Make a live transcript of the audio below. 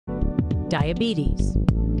diabetes,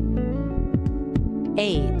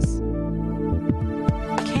 AIDS,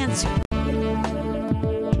 cancer.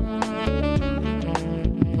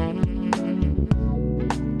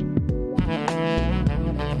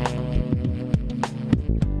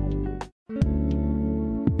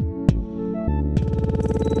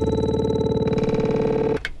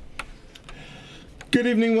 Good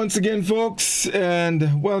evening once again, folks,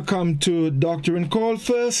 and welcome to Doctor and Call.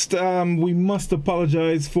 First, we must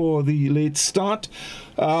apologize for the late start.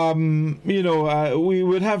 We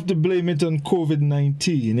would have to blame it on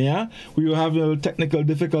COVID-19, yeah? We were having technical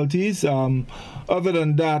difficulties. Other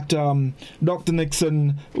than that, Dr.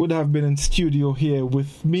 Nixon would have been in studio here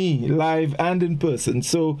with me, live and in person.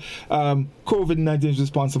 So, COVID-19 is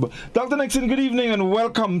responsible. Dr. Nixon, good evening and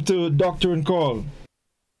welcome to Doctor and Call.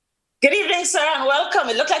 Good evening, sir, and welcome.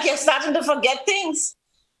 It looks like you're starting to forget things.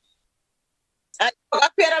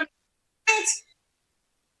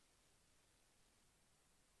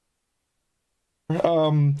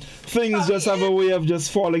 Things just have a way of just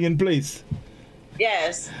falling in place.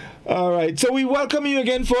 Yes. All right. So we welcome you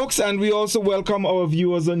again, folks, and we also welcome our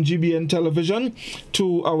viewers on GBN television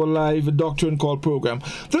to our live Doctor and Call program.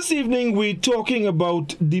 This evening, we're talking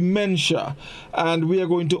about dementia, and we are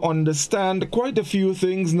going to understand quite a few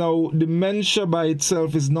things. Now, dementia by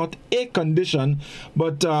itself is not a condition,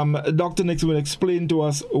 but Dr. Nixon will explain to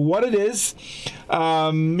us what it is,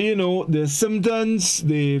 the symptoms,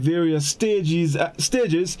 the various stages,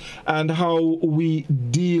 and how we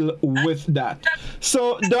deal with that.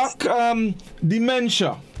 So, Doc,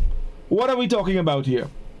 dementia, what are we talking about here?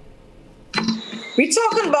 We're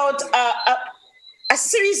talking about a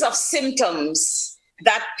series of symptoms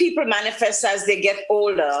that people manifest as they get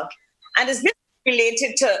older, and it's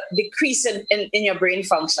related to decrease in your brain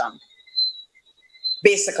function,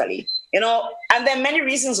 basically. And there are many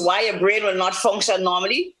reasons why your brain will not function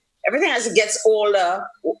normally. Everything as it gets older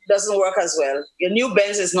doesn't work as well. Your new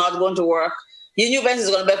Benz is not going to work. Your new Benz is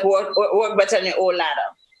going to work better than your old ladder.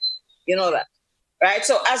 You know that, right?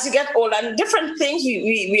 So as you get older, and different things,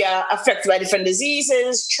 we are affected by different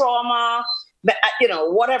diseases, trauma,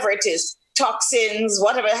 whatever it is, toxins,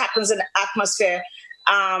 whatever happens in the atmosphere,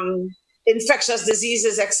 infectious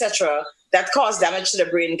diseases, etc., that cause damage to the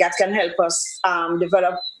brain that can help us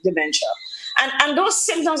develop dementia. And those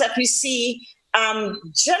symptoms that we see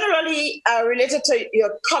generally are related to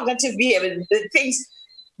your cognitive behavior, the things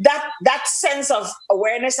that sense of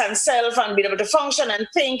awareness and self and being able to function and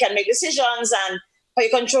think and make decisions, and how you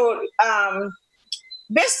control,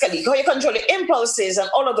 basically how you control the impulses and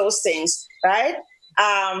all of those things, right?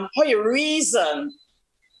 How you reason,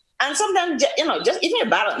 and sometimes, just even your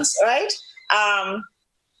balance, right?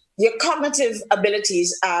 Your cognitive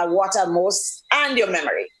abilities are what are most, and your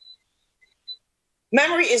memory.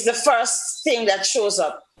 Memory is the first thing that shows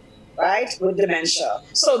up, right, with dementia.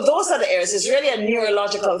 So those are the areas. It's really a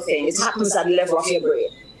neurological thing. It happens at the level of your brain.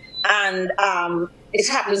 And it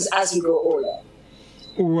happens as we grow older.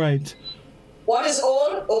 Right. What is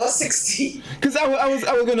old? Over 60. Because I was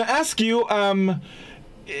going to ask you,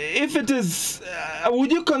 if it is,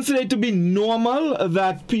 would you consider it to be normal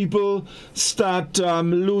that people start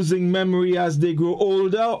losing memory as they grow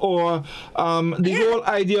older, or the whole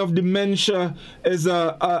idea of dementia is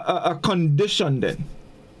a condition then?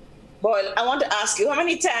 Boy, I want to ask you, how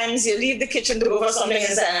many times you leave the kitchen to go for something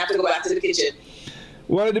inside and have to go back to the kitchen?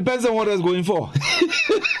 Well, it depends on what I was going for.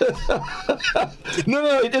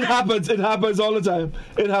 No, it happens. It happens all the time.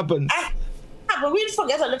 It happens. But we'd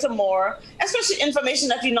forget a little more, especially information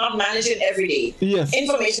that we're not managing every day. Yes.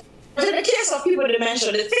 Information. But in the case of people with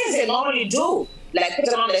dementia, the things they normally do, like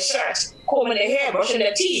putting on their shirt, combing their hair, brushing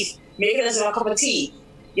their teeth, making themselves a cup of tea,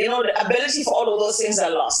 the ability for all of those things are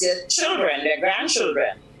lost. Their children, their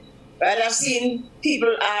grandchildren. Right? I've seen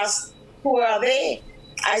people ask, who are they?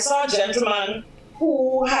 I saw a gentleman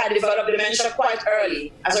who had developed dementia quite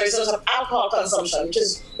early as a result of alcohol consumption, which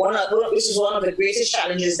is one of the greatest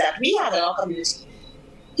challenges that we have in our community.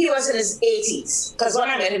 He was in his 80s, because when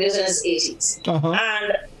I met him, he was in his 80s. Uh-huh.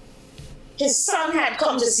 And his son had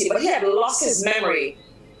come to see, but he had lost his memory.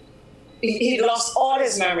 He lost all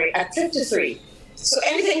his memory at 53. So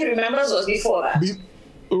anything he remembers was before that.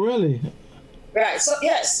 Really? Right, so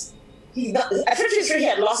yes. At 53, he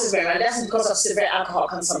had lost his memory, and that's because of severe alcohol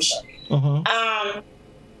consumption. Uh-huh.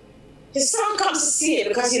 His son comes to see him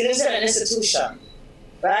because he lives in an institution,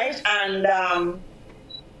 right? And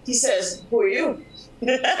he says, who are you?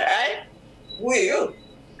 Right? Who are you?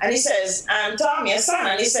 And he says, I'm Tommy, your son.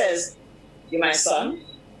 And he says, you're my son?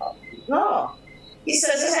 Oh, no. He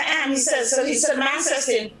says, yes, I am. He says, so the man says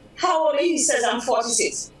to him, how old are you? He says, I'm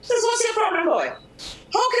 46. He says, what's your problem, boy?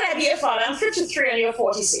 How can I be a father? I'm 53 and you're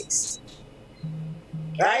 46.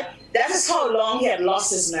 Right? That is how long he had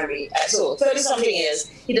lost his memory. So 30-something years,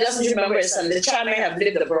 he doesn't remember his son. The child may have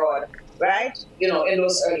lived abroad, right? You know, in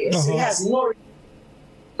those early years. So he has no.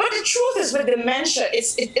 But the truth is, with dementia,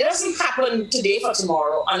 it doesn't happen today for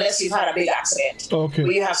tomorrow unless you've had a big accident. Okay.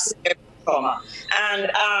 Where you have severe trauma.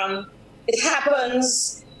 And it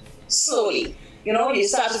happens slowly. You know, you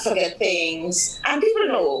start to forget things. And people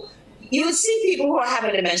know. You would see people who are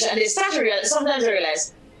having dementia and they start to realize, sometimes they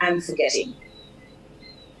realize, I'm forgetting.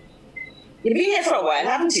 You've been here for a while,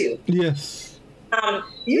 haven't you? Yes.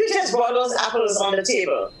 You just brought those apples on the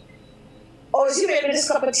table. Oh, is you made me this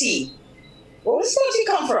cup of tea? Where does the tea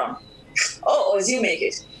come from? Oh, is you make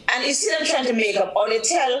it? And you see them trying to make up, or they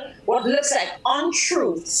tell what looks like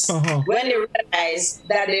untruths when they realize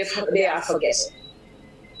that they are forgetting.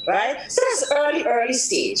 Right? So that's early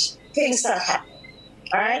stage. Things start happening.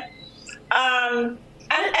 All right?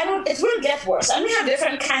 And it will get worse. And we have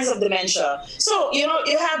different kinds of dementia. So, you know,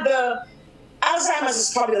 you have the Alzheimer's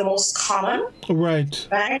is probably the most common. Right.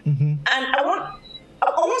 Right? Mm-hmm. And I want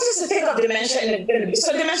us to think of dementia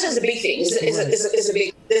so dementia is a big thing. It's a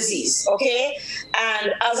big disease, okay?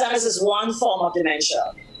 And Alzheimer's is one form of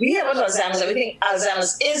dementia. We hear about Alzheimer's and we think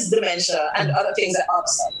Alzheimer's is dementia and other things are other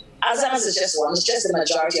stuff. Alzheimer's is just one. It's just the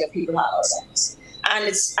majority of people have Alzheimer's.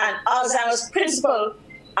 And Alzheimer's principal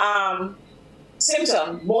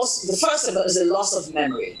symptom, the first symptom is the loss of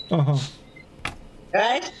memory.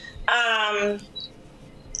 Right?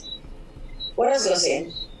 What else was I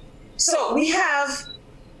saying? So we have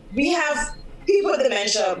people with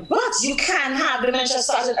dementia, but you can have dementia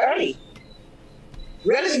started early,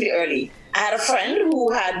 relatively early. I had a friend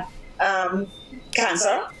who had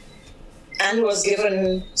cancer and who was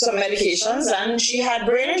given some medications, and she had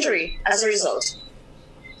brain injury as a result.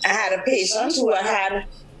 I had a patient who had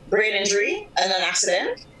brain injury and an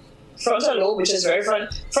accident, frontal lobe, which is very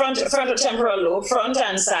frontal temporal lobe, front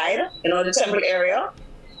and side, you know, the temporal area,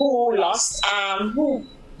 who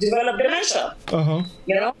developed dementia,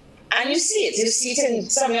 you know, and you see it in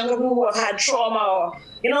some younger people who have had trauma, or,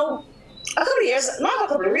 you know,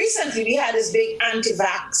 recently we had this big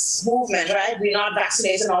anti-vax movement, right? We're not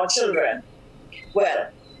vaccinating our children. Well,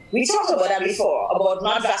 we talked about that before, about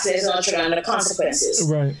not vaccinating our children and the consequences.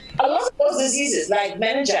 Right. A lot of those diseases, like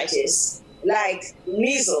meningitis, like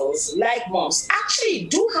measles, like mumps, actually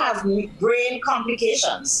do have brain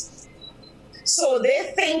complications. So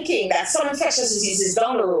they're thinking that some infectious diseases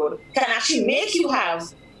down the road can actually make you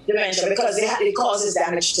have dementia because it causes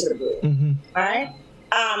damage to the brain. Right?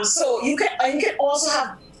 So you can also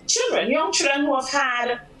have young children who have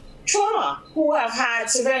had trauma, who have had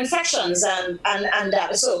severe infections and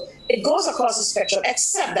that. So it goes across the spectrum,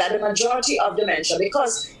 except that the majority of dementia,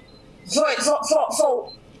 because for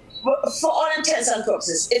all intents and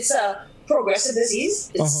purposes, it's a progressive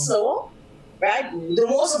disease. It's slow, right?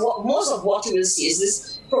 Most of what you will see is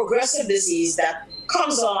this progressive disease that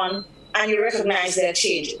comes on and you recognize their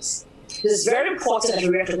changes. It's very important that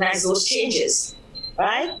you recognize those changes,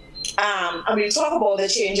 right? And we'll talk about the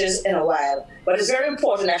changes in a while, but it's very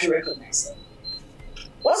important that you recognize them.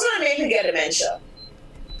 What's going to make you get dementia?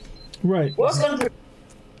 Right. What's going to...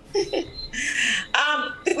 we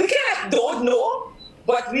kind of don't know,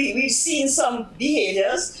 but we've seen some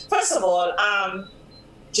behaviors. First of all,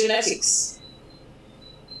 genetics.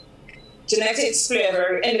 Genetics play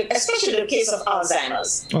especially in the case of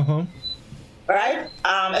Alzheimer's. Right?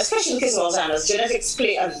 Especially in the case of Alzheimer's, genetics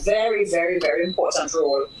play a very, very, very important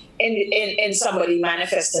role in somebody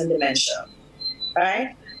manifesting dementia.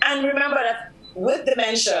 Right? And remember that with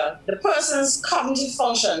dementia, the person's cognitive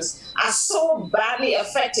functions are so badly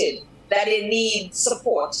affected that they need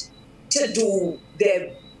support to do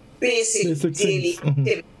their basic daily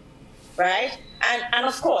activity. Right? And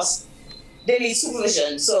of course, they need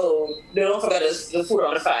supervision so they don't forget the food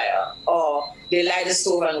on the fire, or they light the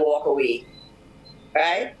stove and walk away.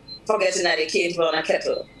 Right? Forgetting that they can't run a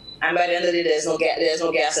kettle. And by the end of the day, there's no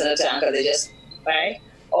gas in the tank, or they just, right?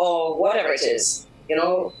 Or whatever it is. You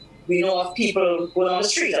know, we know of people going on the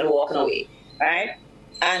street and walking away, right?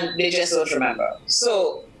 And they just don't remember.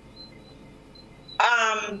 So,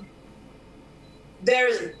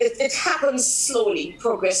 it happens slowly,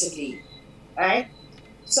 progressively, right?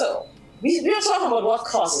 So, we're talking about what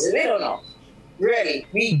causes it. We don't know. Really.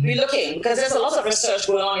 We're looking, because there's a lot of research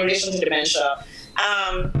going on in relation to dementia.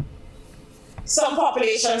 Some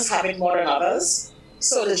populations have it more than others.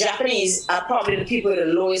 So the Japanese are probably the people with the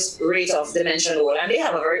lowest rate of dementia, and they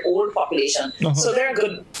have a very old population. So they're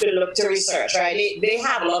good to look to research, right? They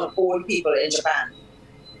have a lot of old people in Japan.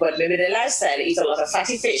 But maybe their lifestyle, they eat a lot of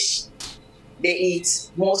fatty fish. They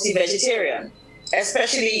eat mostly vegetarian.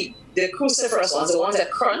 especially the cruciferous ones, the ones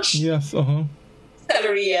that crunch. Yes,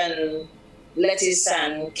 Celery and lettuce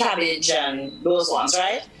and cabbage and those ones,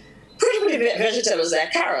 right? Pretty vegetables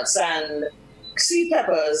like carrots and sweet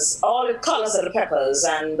peppers, all the colors of the peppers,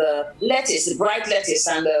 and the lettuce, the bright lettuce,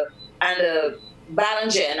 and the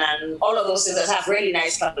balanjin, and all of those things that have really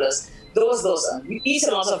nice colors. Those you eat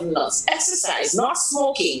a lot of nuts. Exercise, not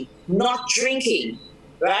smoking, not drinking,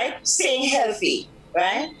 right? Staying healthy,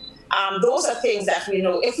 right? Those are things that we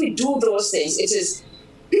know. If we do those things, it is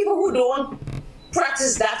people who don't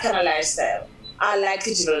practice that kind of lifestyle are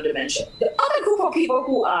likely to develop dementia. The other group of people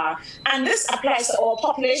who are, and this applies to our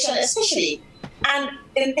population especially, and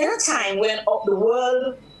in a time when the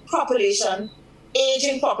world population,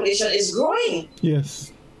 aging population is growing.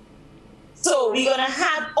 Yes. So we're going to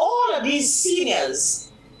have all of these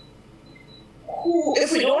seniors who,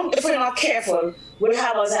 if we're not careful, will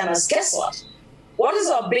have Alzheimer's. Guess what? What is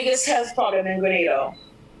our biggest health problem in Grenada?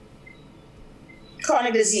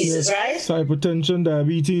 Chronic diseases, yes. right? Hypertension,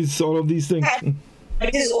 diabetes, all of these things.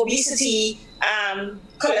 Diabetes, obesity,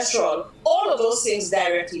 cholesterol, all of those things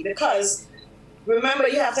directly, because remember,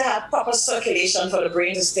 you have to have proper circulation for the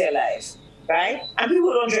brain to stay alive, right? And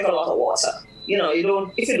people don't drink a lot of water. You know,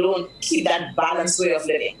 if you don't keep that balanced way of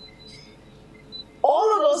living.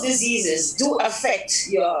 All of those diseases do affect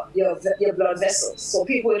your blood vessels. So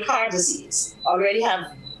people with heart disease already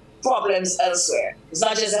have problems elsewhere. It's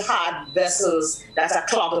not just the heart vessels that are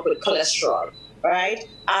clogged up with cholesterol, right?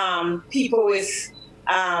 People with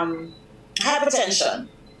hypertension,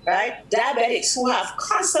 right? Diabetics who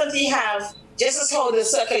constantly have, just as how the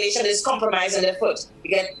circulation is compromised in their foot,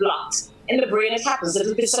 you get blocked. In the brain, it happens.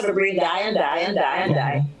 Little bits of the brain die and die and die and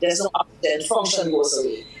die. There's no oxygen, function goes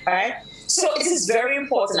away, right? So it is very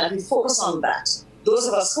important that we focus on that. Those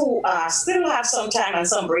of us who still have some time and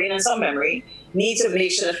some brain and some memory need to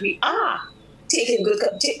make sure that we are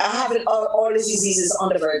having all these diseases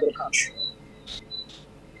under very good control.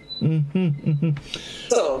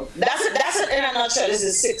 So that's it in a nutshell. This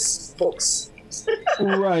is 6 books.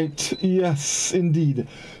 Right. Yes, indeed.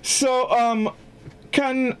 So,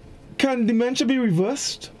 can dementia be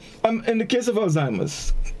reversed? In the case of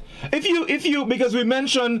Alzheimer's, if you because we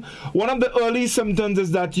mentioned one of the early symptoms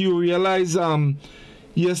is that you realize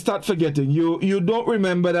you start forgetting. You don't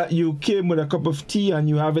remember that you came with a cup of tea and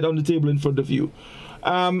you have it on the table in front of you.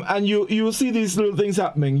 And you see these little things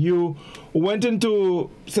happening. You went into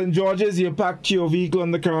St. George's, you packed your vehicle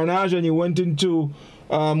on the carnage, and you went into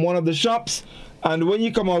one of the shops, and when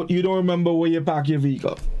you come out, you don't remember where you parked your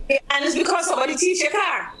vehicle. And it's because somebody teach your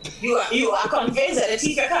car. You are convinced that they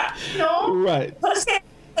teach your car. No. Right. But it's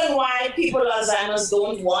why people with Alzheimer's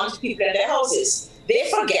don't want people in their houses. They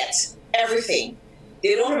forget everything.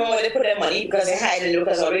 They don't remember where they put their money because they hide it,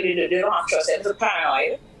 because already they don't have trust. They're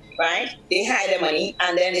paranoid, right? They hide their money,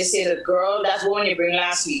 and then they say, the girl, that woman you bring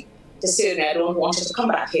last week, to say to me, I don't want her to come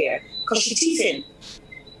back here because she thieving.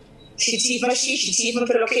 She thieving my sheet, she thieving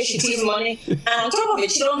pillowcase, she thieving money, and on top of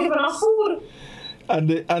it, she don't give enough food.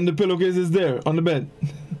 And the pillowcase is there on the bed.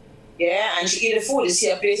 Yeah, and she eat the food. You see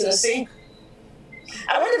her plate in the sink.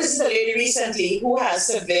 I went to visit a lady recently who has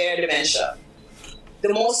severe dementia.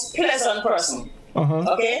 The most pleasant person.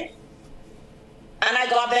 Okay? And I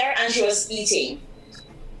got there and she was eating.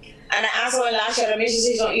 And I asked her when last year, she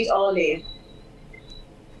said she don't eat all day.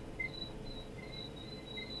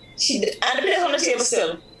 And the plate on the table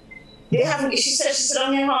still. She said,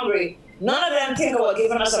 I'm here hungry. None of them think about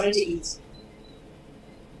giving her something to eat.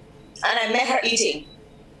 And I met her eating.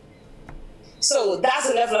 So that's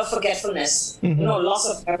the level of forgetfulness, loss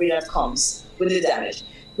of memory that comes with the damage.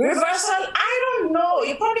 Reversal, I don't know.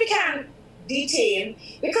 You probably can't detail,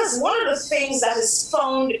 because one of the things that is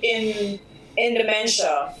found in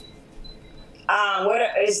dementia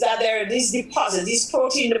is that there are these deposits, these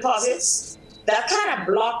protein deposits that kind of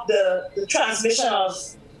block the transmission of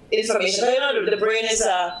information. You know, the brain has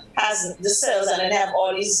the cells, and it have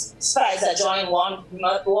all these spikes that join one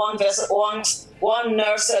vessel, one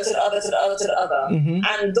nerve cell to the other, to the other, to the other.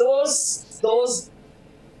 And those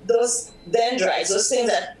dendrites, those things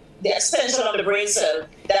that the extension of the brain cell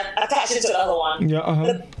that attach it to the other one,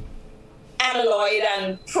 the amyloid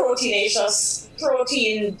and proteinaceous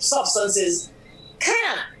protein substances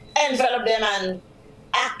kind of envelop them and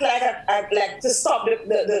act like to stop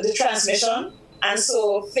the transmission. And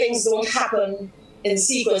so things don't happen in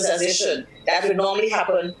sequence as they should. That would normally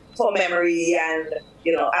happen for memory and,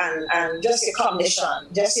 and just your cognition,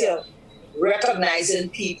 just your recognizing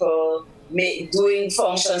people, doing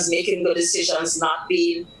functions, making good decisions, not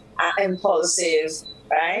being impulsive,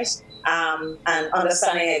 right? And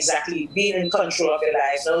understanding exactly, being in control of your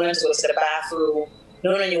life, not knowing to go to the bathroom,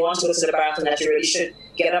 knowing you want to go to the bathroom, that you really should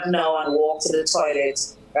get up now and walk to the toilet,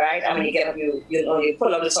 right? I mean, you get up, you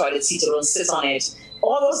pull up the toilet seat, you don't sit on it.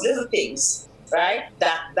 All those little things, right?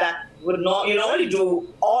 That would not, you normally do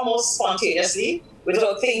almost spontaneously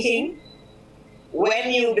without thinking.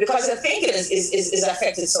 Because your thinking is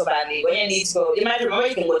affected so badly. When you need to go, you might remember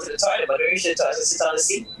you can go to the toilet, but when you should sit on the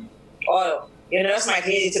seat. Or your nurse might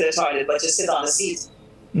lead you to the toilet, but just sit on the seat,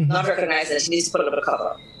 not recognizing that she needs to pull up the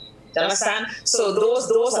cover. Do you understand? So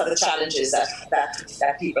those are the challenges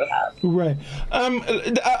that people have. Right.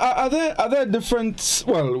 Are there different?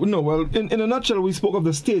 Well, in a nutshell, we spoke of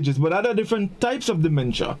the stages, but are there different types of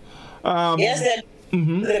dementia? Yes, there's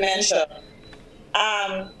dementia.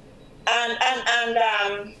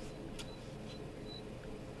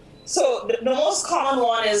 So the most common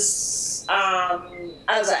one is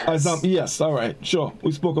Alzheimer's. Yes. All right. Sure.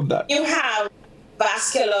 We spoke of that. You have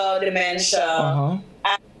vascular dementia.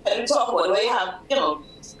 And we talk about where you have,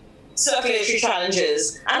 circulatory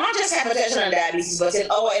challenges, and not just hypertension and diabetes, but in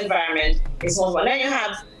our environment, it's more. And then you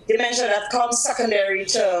have dementia that comes secondary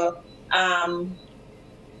to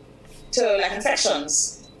like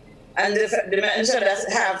infections, and the dementia that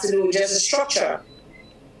have to do with just the structure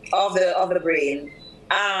of the brain.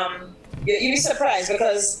 You'd be surprised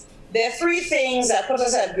because there are 3 things that put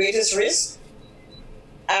us at greatest risk.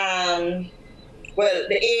 Well,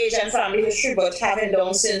 the age and family history, but having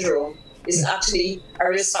Down syndrome is actually a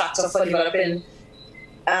risk factor for developing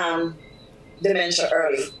dementia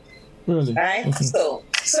early. Really? Right? Okay. So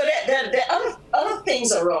there are other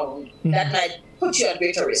things around that might put you at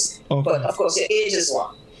greater risk. Okay. But of course, your age is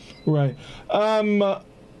one. Right.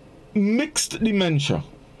 Mixed dementia.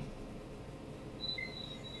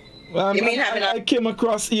 You mean having I came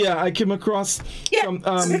across some,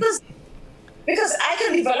 because I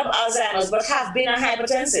can develop Alzheimer's but have been a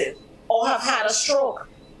hypertensive or have had a stroke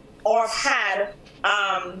or have had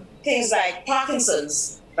things like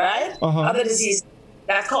Parkinson's, right? Other disease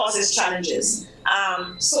that causes challenges.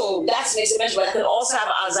 So that's mixed dementia, but I can also have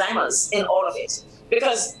Alzheimer's in all of it.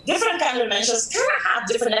 Because different kinds of dementias kind of have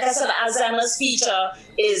different, like I said, the Alzheimer's feature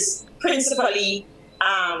is principally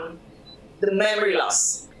the memory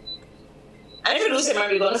loss. And if you lose your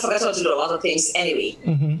memory, you're going to forget how to do a lot of things anyway.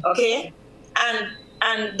 Okay?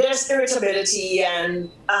 And there's irritability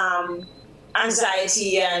and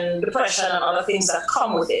anxiety and depression and other things that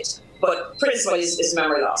come with it. But principally is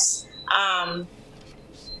memory loss.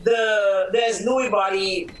 There's Lewy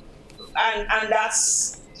body, and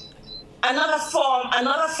that's another form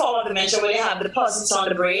of dementia where they have deposits on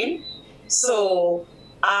the brain. So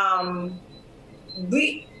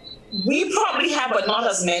we probably have, but not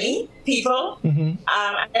as many people. And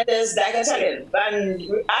there's digatalin, and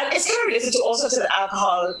it's kind of related also to the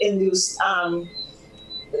alcohol-induced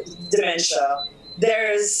dementia.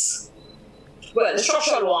 There's the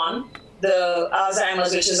structural one, the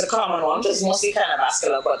Alzheimer's, which is a common one, which is mostly kind of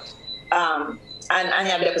vascular, but and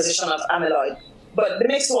you have deposition of amyloid. But the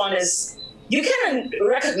next one is you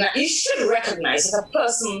should recognize if a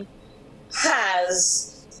person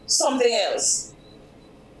has something else.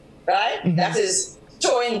 Right? That is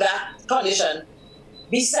showing that condition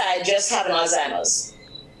besides just having Alzheimer's.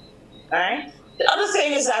 Right? The other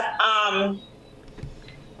thing is that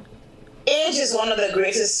age is one of the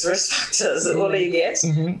greatest risk factors. The older you get,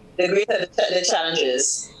 the greater the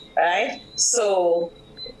challenges. Right? So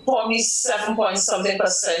probably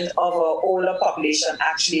 7-point-something% of our older population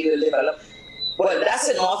actually will develop. Well, that's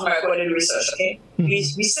in North America in research, okay? We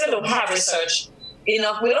still don't have research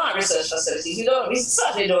enough. We don't have research facilities. We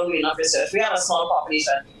certainly don't do enough research. We have a small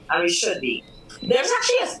population, and we should be. There's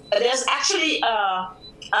actually a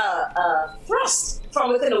thrust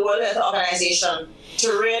from within the World Health Organization to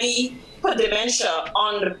really put dementia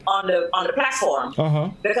on the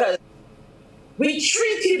platform because we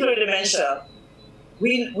treat people with dementia.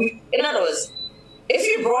 In other words, if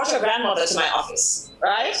you brought your grandmother to my office,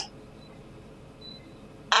 right?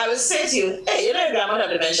 I would say to you, hey, you know your grandmother have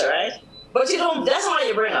dementia, right? But you don't, that's not why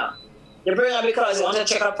you bring her. You bring her because you want to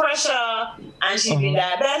check her pressure and she's been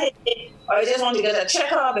diabetic, or you just want to get a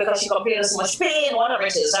checkup because she complains of so much pain, whatever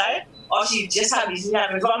it is, right? Or she just having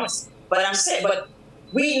vomits. But I'm saying, but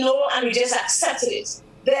we know and we just accepted it.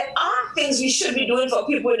 There are things we should be doing for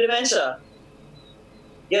people with dementia.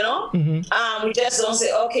 You know? We just don't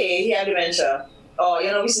say, okay, he had dementia. Or,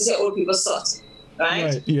 we should say old people suck,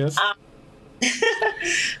 right? Yes.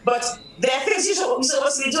 But there are things we're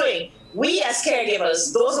supposed to be doing. We as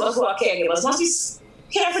caregivers, those of us who are caregivers, must be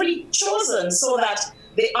carefully chosen so that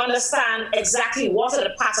they understand exactly what are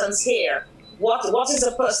the patterns here, what is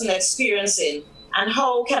the person experiencing, and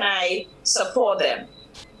how can I support them.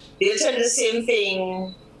 They'll tell you the same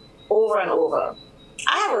thing over and over.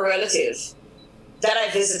 I have a relative that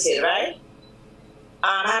I visited, right?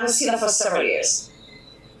 I haven't seen her for several years.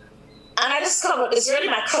 And I discovered, it's really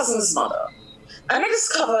my cousin's mother. And I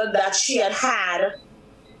discovered that she had,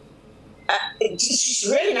 she's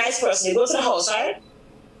a really nice person. You go to the house, right?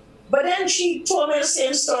 But then she told me the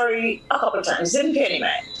same story a couple of times, didn't pay any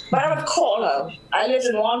mind. But I would call her. I lived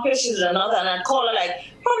in one place, she was in another, and I'd call her like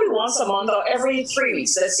probably once a month or every 3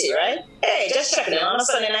 weeks, let's see, right? Hey, just checking in on a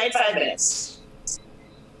Sunday night, 5 minutes.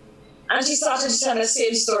 And she started to tell me the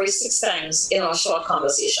same story 6 times in our short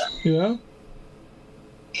conversation. Yeah.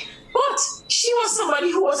 But she was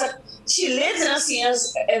somebody who was she lived in a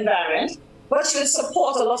seniors environment, but she would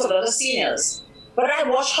support a lot of other seniors. But I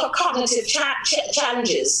watched her cognitive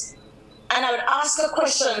challenges, and I would ask her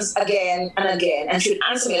questions again and again, and she would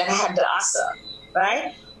answer me like I had to ask her,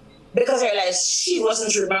 right? Because I realized she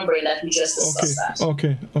wasn't remembering that we just discussed that.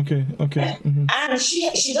 Okay. Mm-hmm. And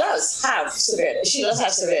she does have severe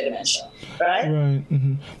dementia, right? Right.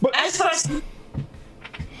 Mm-hmm. But as far as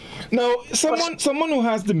now, someone who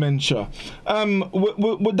has dementia,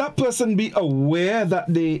 would that person be aware that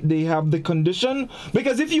they have the condition?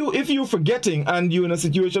 Because if you're forgetting and you're in a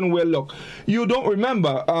situation where, look, you don't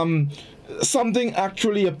remember, something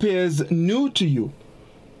actually appears new to you.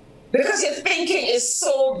 Because your thinking is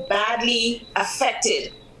so badly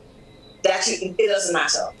affected that it doesn't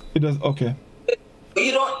matter. It does, okay.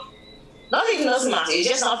 Nothing doesn't matter. You're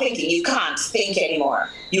just not thinking. You can't think anymore.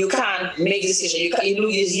 You can't make decisions. You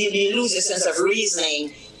lose your sense of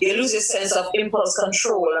reasoning. You lose your sense of impulse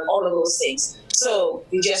control and all of those things. So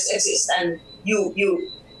you just exist. And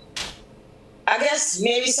I guess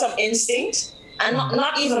maybe some instinct, and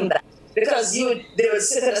not even that, because they would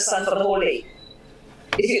sit in the sun for the whole day.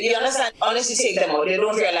 If you understand, unless you take them out, they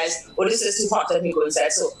don't realize, this is too hot, let me go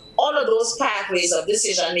inside. So all of those pathways of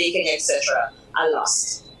decision making, etc., are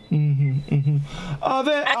lost. Mm-hmm, mm-hmm. Are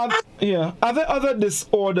there other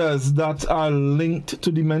disorders that are linked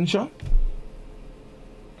to dementia?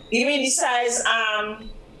 You mean besides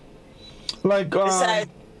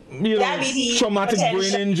diabetes, traumatic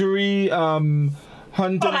brain injury,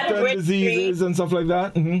 Huntington diseases and stuff like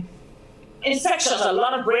that? Mm-hmm. Infections, a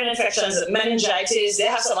lot of brain infections, meningitis, they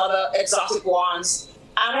have some other exotic ones.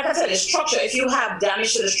 Like I said, the structure, if you have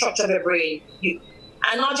damage to the structure of your brain,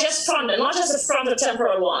 and not just the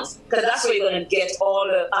frontotemporal ones, because that's where you're going to get all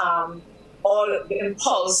the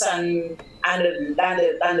impulse and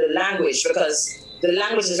the language, because the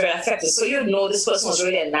language is very affected. So you know this person was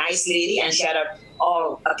really a nice lady, and she had a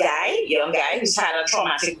young guy, who's had a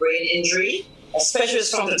traumatic brain injury, especially with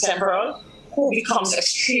frontotemporal, who becomes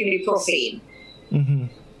extremely profane, mm-hmm.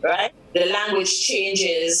 right? The language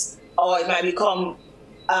changes, or it might become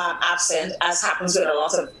absent, as happens with a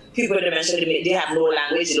lot of people with dementia. They have no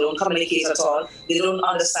language, they don't communicate at all, they don't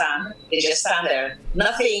understand, they just stand there.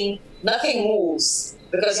 Nothing moves,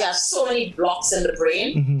 because you have so many blocks in the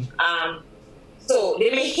brain. Mm-hmm. So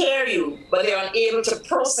they may hear you, but they're unable to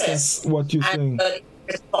process what you're saying.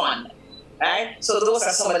 Respond, right? So those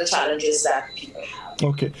are some of the challenges that people have.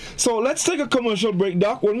 Okay, so let's take a commercial break,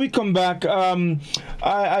 Doc. When we come back,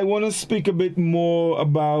 I want to speak a bit more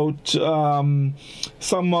about some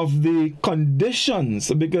of the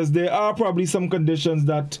conditions, because there are probably some conditions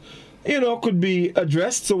that, could be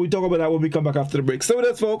addressed. So we talk about that when we come back after the break. So with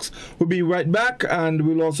us, folks, we'll be right back, and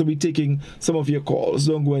we'll also be taking some of your calls.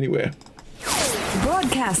 Don't go anywhere.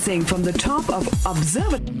 Broadcasting from the top of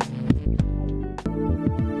Observatory.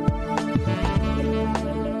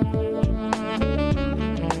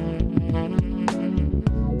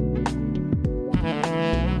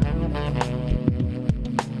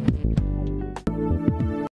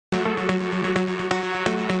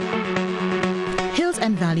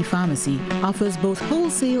 Valley Pharmacy offers both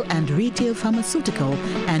wholesale and retail pharmaceutical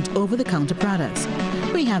and over-the-counter products.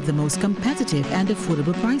 We have the most competitive and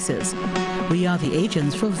affordable prices. We are the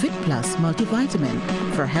agents for Vit Plus multivitamin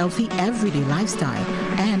for healthy everyday lifestyle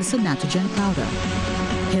and Sonatogen powder.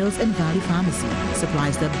 Hills and Valley Pharmacy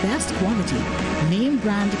supplies the best quality, name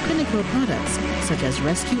brand clinical products such as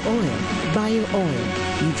Rescue Oil, Bio Oil,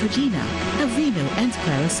 Neutrogena, Aveeno, and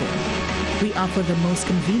Claricil. We offer the most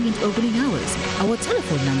convenient opening hours. Our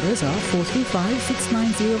telephone numbers are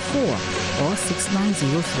 435-6904 or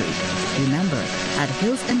 6903. Remember, at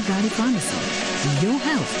Hills and Valley Pharmacy, your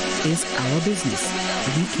health is our business.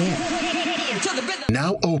 We care.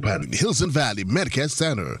 Now open, Hills and Valley Medicare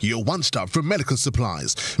Center, your one-stop for medical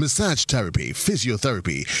supplies, massage therapy,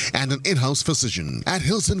 physiotherapy, and an in-house physician. At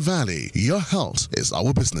Hills and Valley, your health is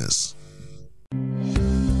our business.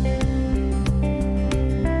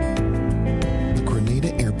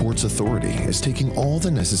 Airports Authority is taking all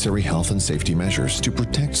the necessary health and safety measures to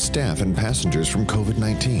protect staff and passengers from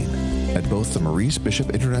COVID-19 at both the Maurice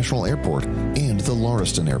Bishop International Airport and the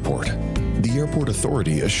Lauriston Airport. The Airport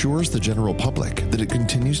Authority assures the general public that it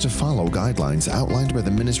continues to follow guidelines outlined by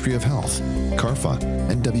the Ministry of Health, CARFA,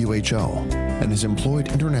 and WHO, and has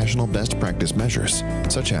employed international best practice measures,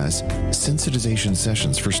 such as sensitization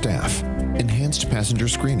sessions for staff, enhanced passenger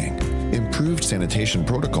screening, improved sanitation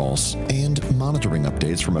protocols, and monitoring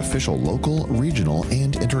updates from official local, regional,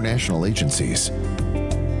 and international agencies.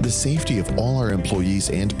 The safety of all our employees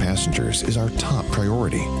and passengers is our top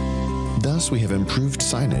priority. Thus, we have improved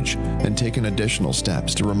signage and taken additional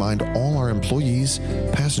steps to remind all our employees,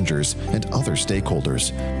 passengers, and other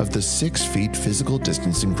stakeholders of the 6 feet physical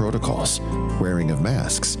distancing protocols, wearing of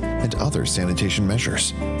masks, and other sanitation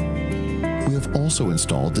measures. We have also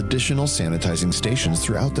installed additional sanitizing stations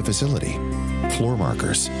throughout the facility, floor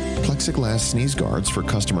markers, plexiglass sneeze guards for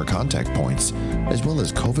customer contact points, as well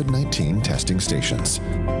as COVID-19 testing stations.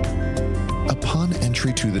 Upon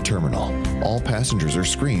entry to the terminal, all passengers are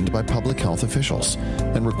screened by public health officials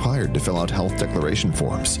and required to fill out health declaration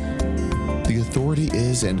forms. The authority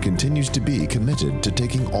is and continues to be committed to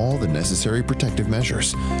taking all the necessary protective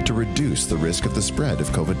measures to reduce the risk of the spread of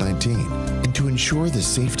COVID-19 and to ensure the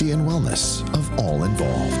safety and wellness of all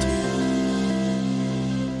involved.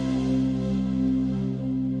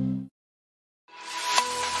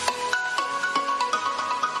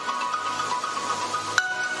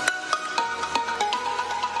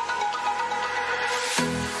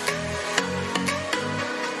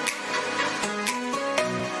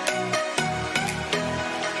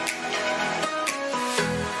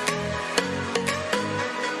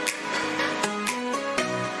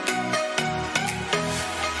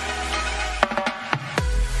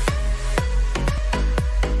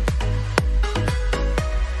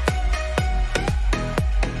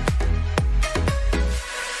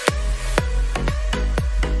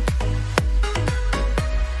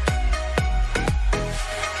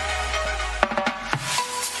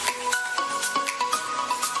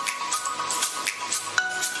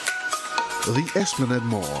 The Esplanade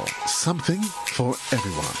Mall, something for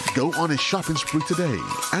everyone. Go on a shopping spree today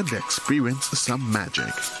and experience some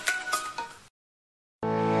magic.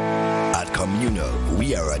 At Communal,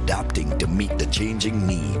 we are adapting to meet the changing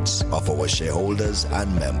needs of our shareholders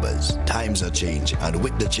and members. Times are changing, and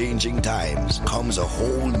with the changing times comes a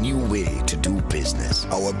whole new way to do business.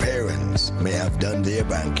 Our parents may have done their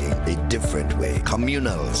banking a different way.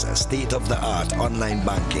 Communal's state-of-the-art online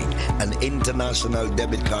banking and international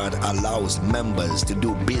debit card allows members to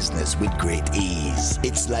do business with great ease.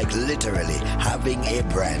 It's like literally having a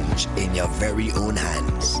branch in your very own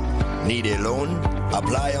hands. Need a loan?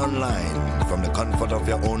 Apply online from the comfort of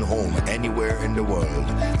your own home anywhere in the world,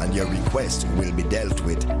 and your request will be dealt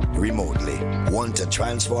with remotely. Want to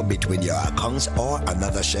transfer between your accounts or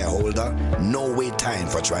another shareholder? No wait time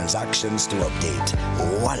for transactions to update.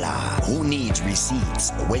 Voila! Who needs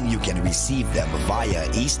receipts when you can receive them via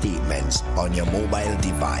e-statements on your mobile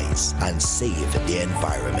device and save the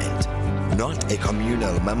environment? Not a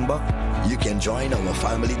Communal member? You can join our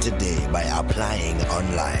family today by applying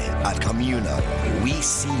online. At Communal, we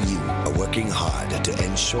see you working hard to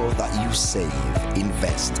ensure that you save,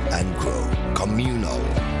 invest, and grow. Communal,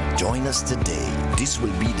 join us today. This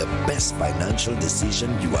will be the best financial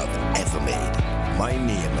decision you have ever made. My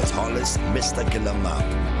name is Hollis Mr. Killamap,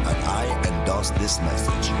 and I endorse this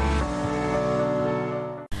message.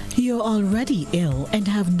 You're already ill and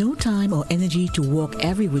have no time or energy to walk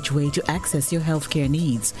every which way to access your healthcare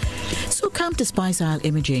needs. So come to Spice Isle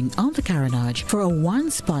Imaging on the Carenage for a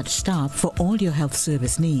one-spot stop for all your health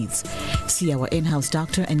service needs. See our in-house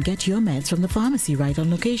doctor and get your meds from the pharmacy right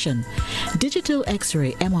on location. Digital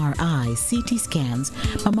X-ray, MRI, CT scans,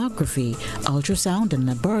 mammography, ultrasound and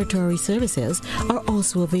laboratory services are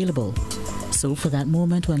also available. So for that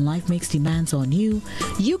moment when life makes demands on you,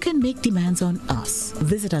 you can make demands on us.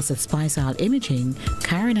 Visit us at Spice Isle Imaging,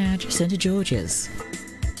 Carenage, St. George's.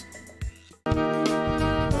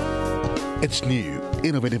 It's new,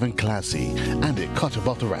 innovative and classy, and a cut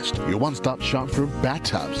above the rest. Your one-stop shop for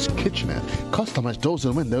bathtubs, kitchenette, customized doors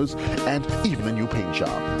and windows, and even a new paint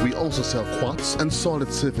job. We also sell quartz and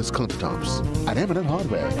solid surface countertops. At M&N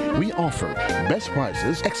Hardware, we offer best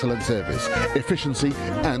prices, excellent service, efficiency,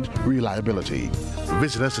 and reliability.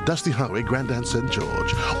 Visit us at Dusty Highway, Grandin, St.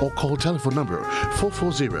 George, or call telephone number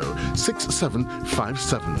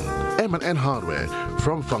 440-6757. M&N Hardware,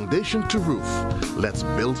 from foundation to roof. Let's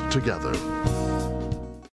build together.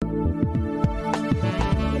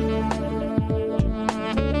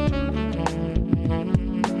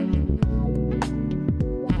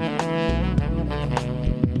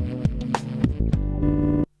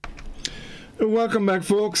 welcome back,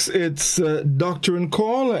 folks. It's Doctor and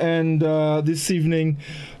Call, and this evening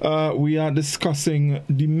we are discussing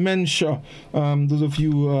dementia. Those of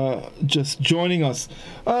you just joining us.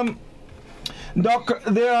 Doc,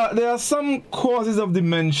 there are some causes of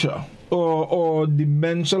dementia or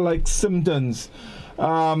dementia-like symptoms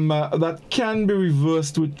that can be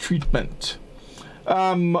reversed with treatment.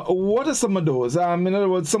 What are some of those? In other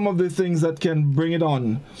words, some of the things that can bring it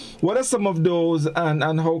on. What are some of those,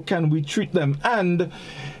 and how can we treat them? And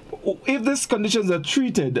if these conditions are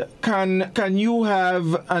treated, can you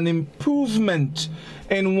have an improvement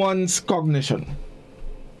in one's cognition?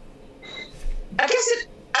 I guess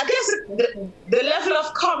the level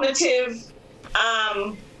of cognitive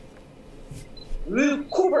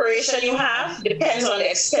recuperation you have depends on the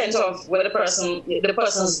extent of where the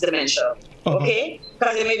person's dementia. Okay?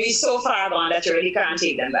 Because they may be so far gone that you really can't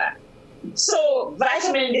take them back. So,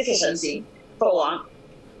 vitamin deficiency, for one,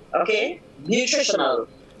 okay? Nutritional,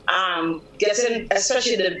 getting,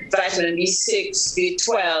 especially the vitamin B6,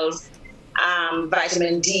 B12,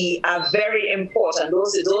 vitamin D are very important.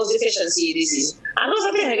 Those deficiency diseases. And those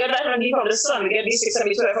are things, we get vitamin D from the sun, we get B6 and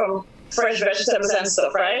B12 from fresh vegetables and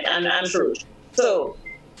stuff, right? And fruit. So,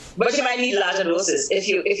 but you might need larger doses if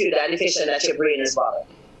you're that deficient that your brain is bothered.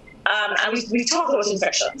 And we talk about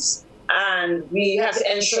infections, and we have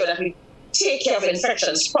to ensure that we take care of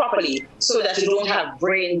infections properly so that you don't have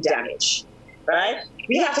brain damage, right?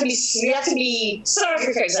 We have to be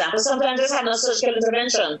surgery, for example. Sometimes just having a surgical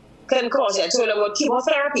intervention can cause it. I told you about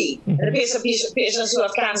chemotherapy in the case of patients who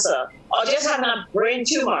have cancer, or just having a brain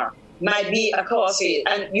tumor might be a cause for it,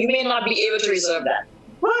 and you may not be able to resolve that.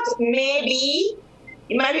 But maybe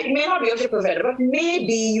you may not be able to prevent it, but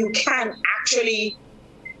maybe you can actually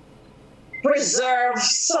preserve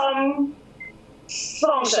some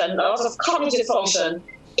function, a lot of cognitive function,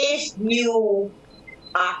 if you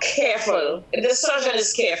are careful, if the surgeon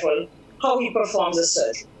is careful how he performs the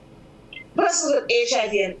surgery. Persons with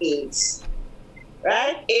HIV and AIDS,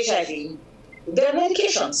 right? HIV, there are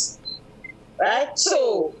medications, right?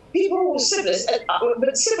 So people with syphilis,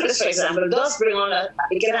 for example, does bring on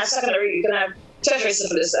you can have tertiary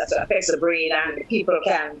syphilis that affects the brain, and people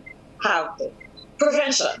can have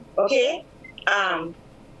prevention, okay?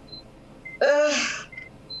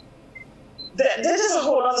 There's a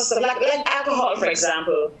whole lot of stuff, like alcohol, for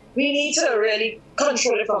example. We need to really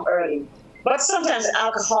control it from early. But sometimes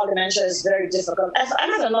alcohol dementia is very difficult. I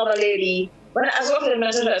met another lady, when I was working in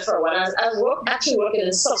mental health for a while, I was actually working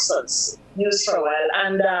in substance use for a while,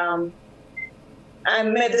 and I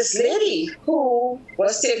met this lady who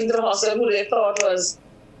was taken to the hospital, who they thought was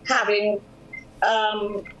having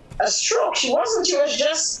a stroke. She wasn't, she was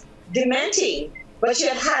just dementing, but she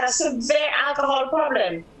had a severe alcohol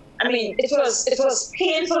problem. I mean, it was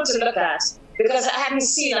painful to look at, because I hadn't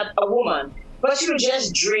seen a woman, but she would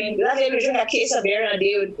just drink. That lady would drink a case of beer and a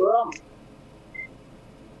day with rum.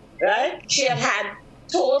 Right? She had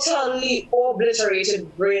totally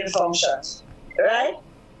obliterated brain function. Right?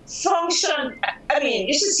 Function, I mean,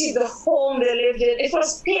 you should see the home they lived in. It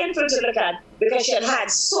was painful to look at, because she had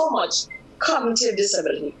so much cognitive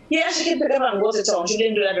disability. Yeah, she could pick up and go to town. She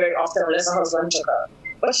didn't do that very often unless her husband took her.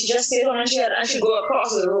 But she just stayed home, and she'd go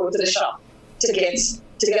across the road to the shop to get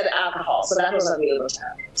the alcohol. So that was available to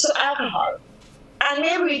her. So alcohol. And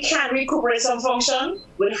maybe we can recuperate some function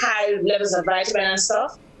with high levels of vitamin and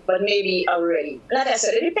stuff, but maybe already. Like I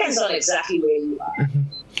said, it depends on exactly where you are.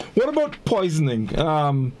 What about poisoning?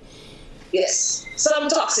 Yes, some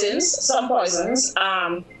toxins, some poisons.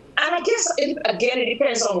 And I guess, it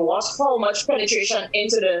depends on how much penetration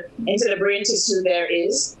into the brain tissue there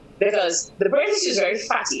is, because the brain tissue is very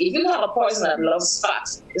fatty. If you have a poison that loves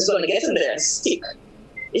fat, it's going to get in there and stick.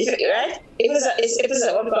 Right? If it's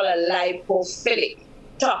what we call a lipophilic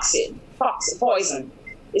poison,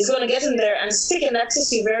 it's going to get in there and stick in that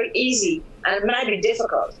tissue very easy, and it might be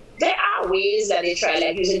difficult. There are ways that they try,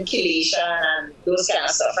 like using chelation and those kind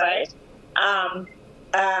of stuff, right?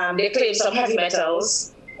 They claim some heavy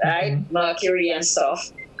metals, right? Mercury and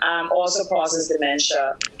stuff, also causes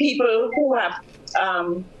dementia. People who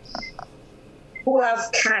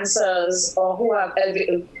have cancers, or who have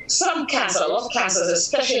some cancer, a lot of cancers,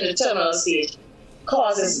 especially in the terminal stage,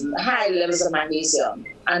 causes high levels of magnesium,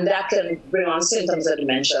 and that can bring on symptoms of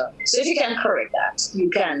dementia. So if you can correct that, you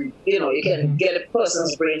can get a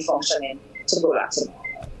person's brain functioning to go back to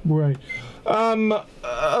normal. Right.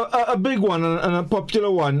 A big one and a popular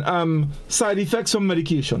one, side effects from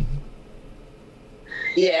medication.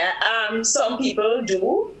 Yeah, some people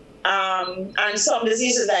do. And some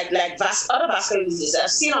diseases like other vascular diseases.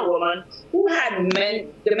 I've seen a woman who had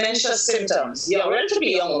dementia symptoms.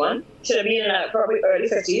 Relatively young woman, should have been in probably early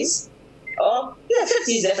 50s, or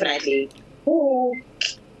 50s definitely, who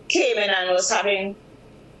came in and was having,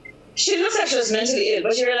 she looked like she was mentally ill,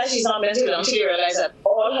 but she realized she's not mentally ill until she realized that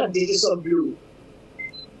all her digits were blue.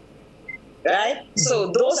 Right?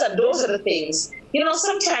 So those are the things. You know,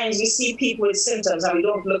 sometimes we see people with symptoms and we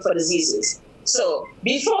don't look for diseases. So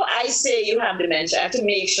before I say you have dementia, I have to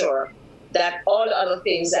make sure that all the other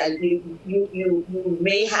things that you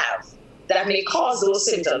may have that may cause those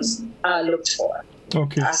symptoms are looked for.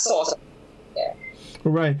 Okay. Are sort of. Yeah.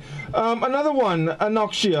 Right. Another one,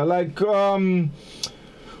 anoxia, like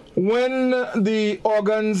when the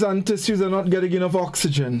organs and tissues are not getting enough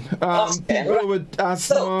oxygen. People with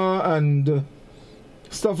asthma and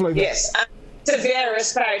stuff like that. Yes. Severe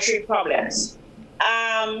respiratory problems.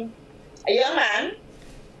 A young man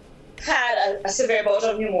had a severe bout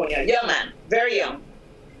of pneumonia. Young man, very young,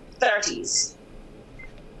 30s,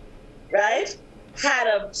 right? Had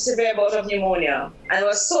a severe bout of pneumonia, and it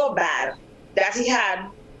was so bad that he had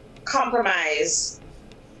compromise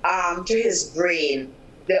to his brain.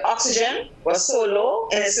 The oxygen was so low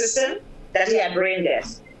in his system that he had brain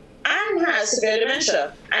death. And he has severe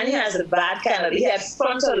dementia, and he has a bad kind of, he had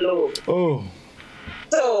frontal lobe. Oh.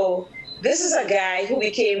 So this is a guy who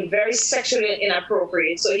became very sexually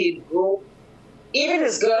inappropriate. So he'd grope. Even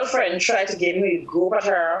his girlfriend tried to get him, he'd grope at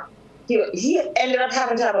her. He ended up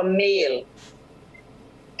having to have a male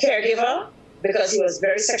caregiver because he was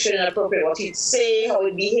very sexually inappropriate. What he'd say, how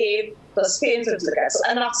he'd behave, was painful to look at. So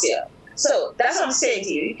anoxia. So that's what I'm saying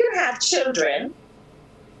to you. You can have children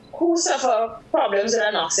who suffer problems in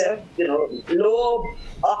anoxia, you know, low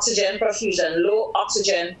oxygen perfusion, low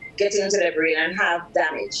oxygen getting into their brain and have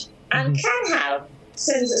damage, and can have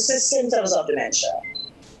symptoms of dementia.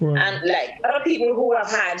 Right. And like other people who have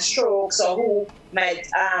had strokes or who might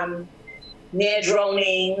near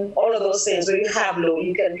drowning, all of those things, when you have low,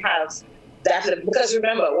 you can have that. Because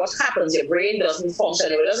remember, what happens, your brain doesn't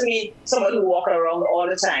function. It doesn't mean someone who walk around all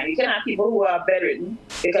the time. You can have people who are bedridden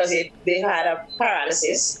because they had a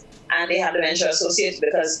paralysis and they have dementia associated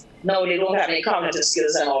because now they don't have any cognitive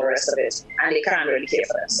skills and all the rest of it, and they can't really care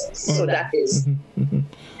for themselves. So that is.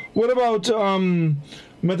 What about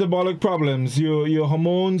metabolic problems, your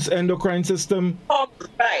hormones, endocrine system? Oh,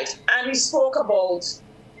 right. And some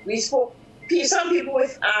people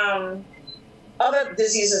with other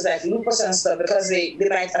diseases like lupus and stuff, because they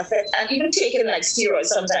might affect, and even taking like steroids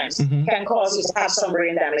sometimes can cause you to have some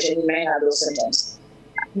brain damage, and you may have those symptoms.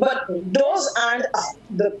 But those aren't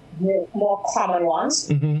the more common ones.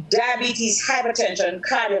 Diabetes, hypertension,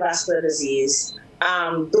 cardiovascular disease,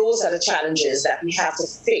 those are the challenges that we have to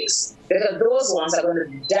fix, because those ones are going to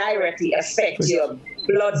directly affect your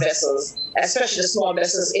blood vessels, especially the small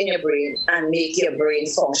vessels in your brain, and make your brain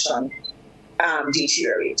function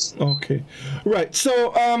deteriorate. Okay, right.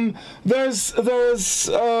 So there's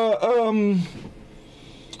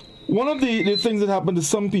one of the things that happen to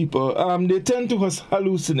some people, they tend to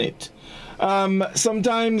hallucinate.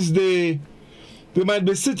 Sometimes they might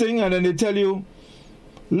be sitting and then they tell you,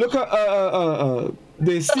 look at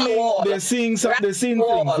they're seeing things. They're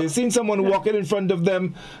seeing someone walking in front of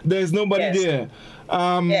them. There's nobody there.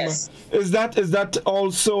 Yes. Is that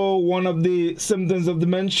also one of the symptoms of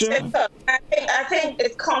dementia? I think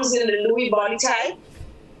it comes in the Lewy body type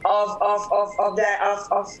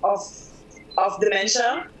of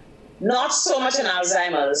dementia. Not so much in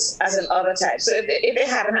Alzheimer's as in other types. So if they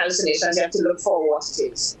have hallucinations, you have to look for what it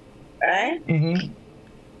is, right?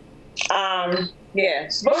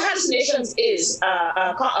 Yes, but hallucinations is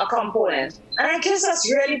a component, and I guess that's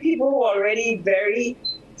really people who are already very,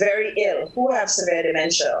 very ill, who have severe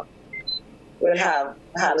dementia, will have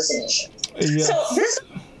hallucinations. Yes. So this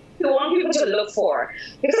we want people to look for,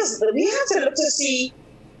 because we have to look to see,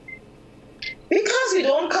 because we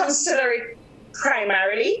don't consider it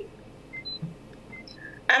primarily.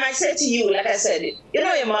 I might say to you, like I said, you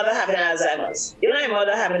know your mother having Alzheimer's, you know your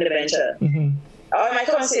mother having dementia. Or I might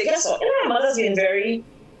come and say, guess what? You know, my mother's been very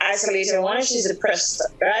isolated. One, she's depressed,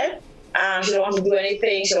 right? She don't want to do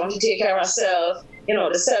anything. She don't want to take care of herself. You know,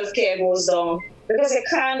 the self-care goes down because they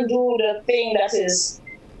can't do the thing that is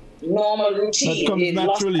normal routine. That comes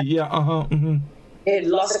naturally, They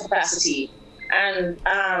lost the capacity. And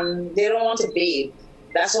they don't want to bathe.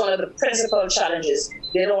 That's one of the principal challenges.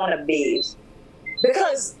 They don't want to bathe.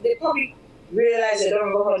 Because they probably realize they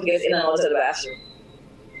don't know how to get in and out of the bathroom.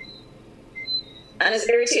 And it's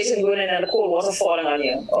irritating going in and the cold water falling on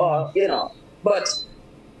you, or, you know. But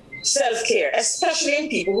self-care, especially in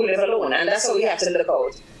people who live alone, and that's how we have to look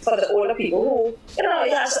out for the older people who, you know,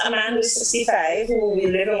 you have a man who's 65 who will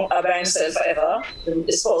live by himself forever,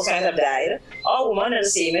 his spouse might have died, or a woman in the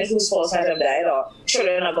same age whose spouse might have died, or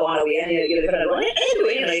children are gone away and you're living alone.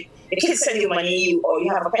 Anyway, you know, the kids send you money, or you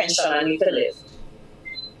have a pension and you can live.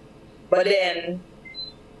 But then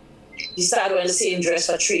you start wearing the same dress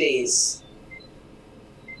for 3 days.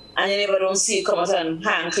 And you never don't see you come out and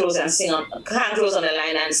hang clothes and sing hang clothes on the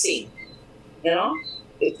line and sing. You know?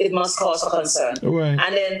 It must cause a concern. Right.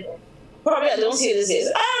 And then probably I don't see you these days.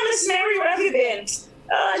 Miss Mary, where have you been?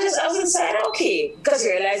 I was inside. Okay. Because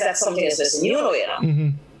you realize that something is missing. You know. Mm-hmm.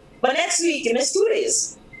 But next week you miss 2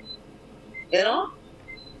 days. You know?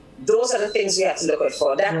 Those are the things we have to look out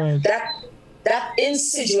for. That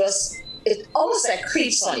insidious, it almost like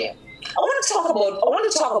creeps on you. I want to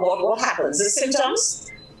talk about what happens, the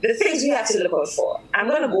symptoms, the things we have to look out for. I'm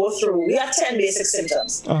going to go through, we have 10 basic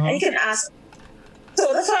symptoms. And you can ask.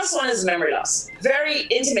 So the first one is memory loss. Very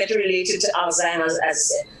intimately related to Alzheimer's, as I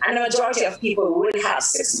said. And the majority of people will have,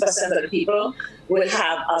 60% of the people will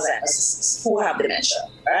have Alzheimer's who have dementia,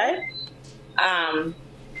 right?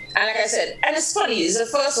 And like I said, and it's funny, it's the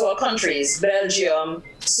first world countries, Belgium,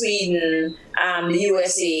 Sweden, the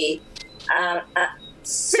USA.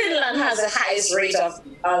 Finland has the highest rate of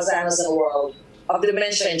Alzheimer's in the world, of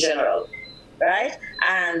dementia in general, right?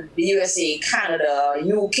 And the USA, Canada,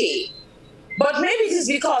 UK. But maybe it is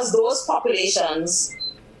because those populations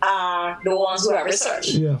are the ones who have research.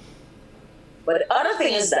 Yeah. But the other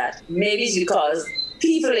thing is that maybe it's because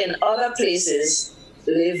people in other places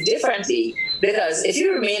live differently. Because if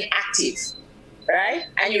you remain active, right,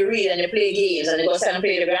 and you read and you play games and you go stand and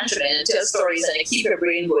play with your grandchildren and tell stories and you keep your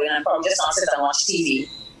brain going and probably just not sit and watch TV,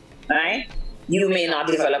 right, you may not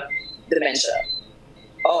develop dementia.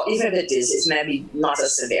 Or even if it is, it may be not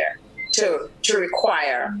as severe to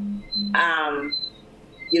require,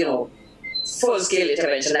 full-scale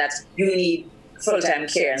intervention that you need full-time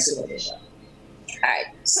care and supervision. All right.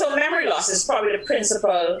 So memory loss is probably the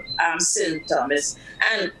principal symptom.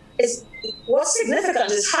 What's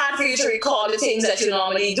significant is hard for you to recall the things that you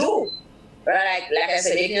normally do. Right? Like I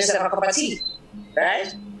said, making yourself a cup of tea.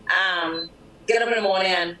 Right? Get up in the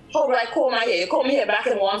morning and, how do I comb my hair? You comb your hair back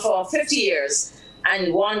and forth for 50 years.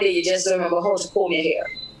 And one day you just don't remember how to comb your hair.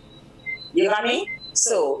 You got me?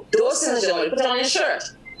 So those things you don't put on your shirt.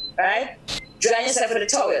 Right? Dry yourself with a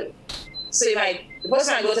towel. So the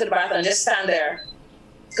person might go to the bathroom and just stand there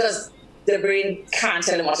because the brain can't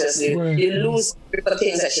tell them what to do. Right. You lose the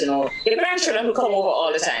things that you know. Your grandchildren who come over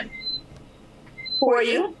all the time. Who are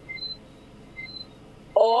you?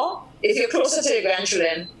 Or if you're closer to your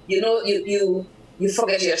grandchildren, you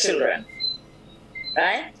forget your children.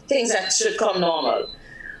 Right? Things that should come normal.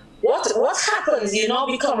 What happens, you now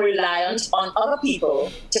become reliant on other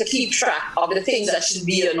people to keep track of the things that should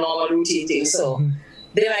be a normal routine thing. So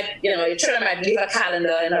they might, your children might leave a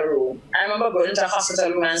calendar in a room. I remember going into a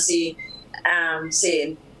hospital room and saying,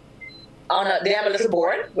 they have a little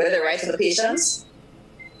board where they write for the patients.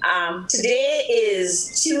 Today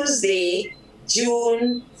is Tuesday,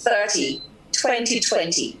 June 30,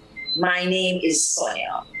 2020. My name is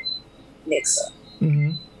Sonia Nixon.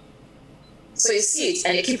 Mm-hmm. So you see it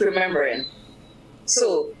and you keep remembering.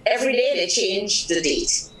 So every day they change the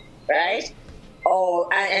date, right?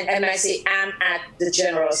 And I say, I'm at the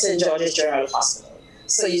St. George's General Hospital.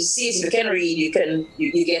 So you see it, you can read, you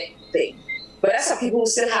get things. But that's for people who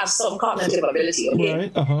still have some cognitive ability, okay?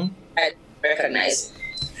 Right, uh-huh. I recognize.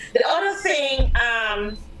 The other thing,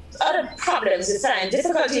 other problems is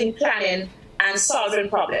difficulty in planning and solving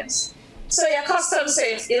problems. So you're accustomed to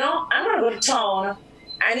saying, I'm going to go to town.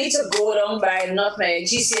 I need to go down by nutmeg,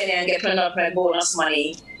 GCNA, and get my nutmeg bonus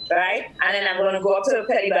money, right? And then I'm going to go up to the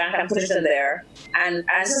petty bank and put it in there. And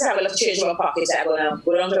since I have a little change in my pocket, I want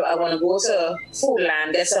to go to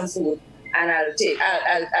Foodland, get some food, and I'll take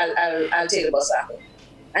the bus back home.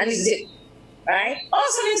 And this is it, right? Or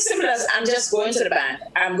something simple as I'm just going to the bank.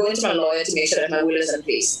 I'm going to my lawyer to make sure that my will is in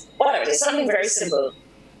place. Whatever it is, something very simple.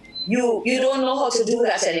 You don't know how to do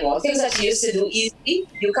that anymore. Things that you used to do easily,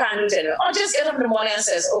 you can't do it anymore. Or just get up in the morning and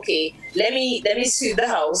says, okay, let me sweep the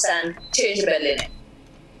house and change the bed linen.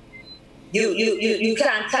 You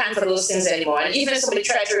can't plan for those things anymore. And even if somebody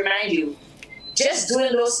tries to remind you, just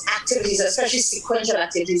doing those activities, especially sequential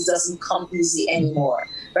activities, doesn't come easy anymore,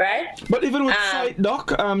 right? But even with sight,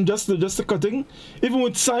 Doc, just the cutting, even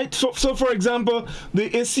with sight, so for example,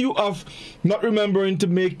 the issue of not remembering to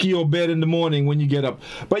make your bed in the morning when you get up.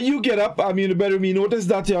 But you get up, in the bedroom, you notice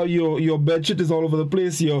that your bed sheet is all over the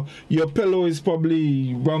place, your pillow is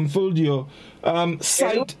probably rumpled, your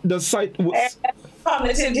sight, the sight was...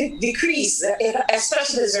 Cognitive decrease,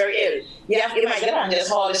 especially if it's very ill. You might get on and just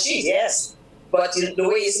haul the sheet, yes. But the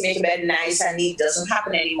way you make a bed nice and neat doesn't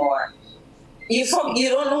happen anymore. You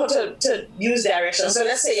don't know how to use directions. So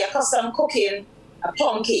let's say you're custom cooking a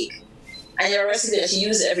plum cake and you're a recipe that you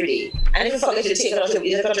use every day, and if you forget to take it out of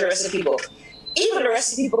the recipe book, even the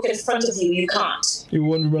recipe book in front of you, you can't. You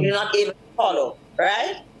won't remember. You're not able to follow,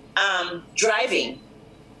 right? Driving.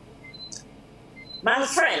 My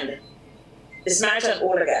friend is married to an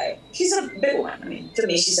older guy. She's a big woman. I mean, to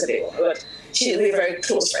me, she's a big woman, but we're very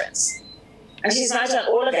close friends. And she's married to an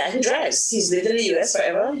older guy who drives. He's lived in the U.S.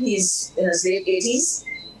 forever. He's in his late 80s,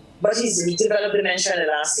 but he's developed dementia in the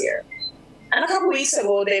last year. And a couple of weeks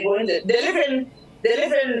ago, they live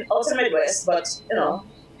in Outer Midwest, but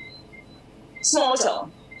small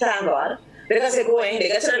town. Thank God, because they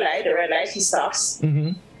get to the red light, he stops,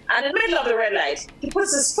 and in the middle of the red light, he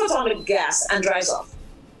puts his foot on the gas and drives off.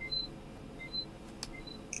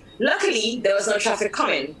 Luckily, there was no traffic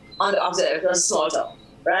coming on the opposite. It was a small town,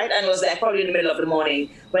 right? And it was like probably in the middle of the morning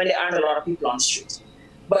when there aren't a lot of people on the street.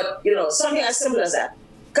 But something as simple as that.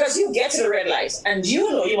 Because you get to the red light and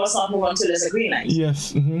you must not move until there's a green light.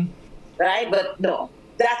 Yes. Right? But no,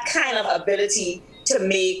 that kind of ability to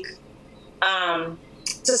make, to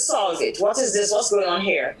solve it. What is this? What's going on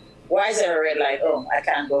here? Why is there a red light? Oh, I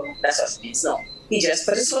can't go. That's what it means. No. He just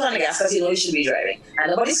put his foot on the gas because he should be driving.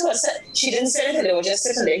 And nobody said, she didn't say anything. They were just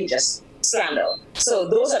sitting there. He just slammed out. So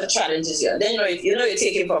those are the challenges here. Then you're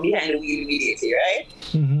taking from behind the wheel immediately, right?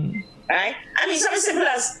 Right? I mean, something simple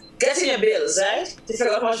as getting your bills, right? To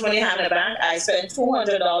figure out how much money you have in the bank. I spent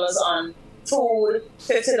 $200 on food,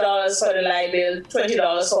 $50 for the light bill,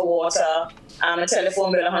 $20 for water, a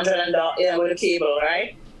telephone bill, $100 with a cable,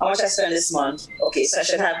 right? How much I spend this month? Okay, so I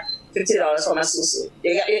should have $50 for my susu.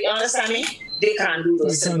 You understand me? They can't do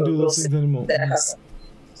those things anymore.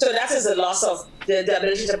 So that is the loss of the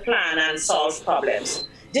ability to plan and solve problems.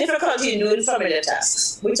 Difficulty in doing familiar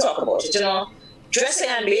tasks. We talk about it, dressing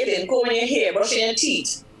and bathing, combing your hair, brushing your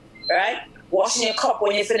teeth, right? Washing your cup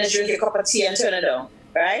when you finish drinking a cup of tea and turn it down,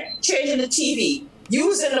 right? Changing the TV,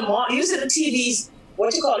 using the TV's,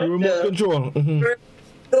 what you call it? Remote control.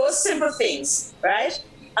 Those simple things, right?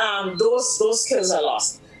 Those skills are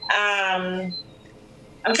lost.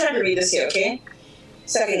 I'm trying to read this here, okay?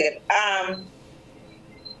 So I can get.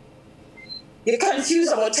 You're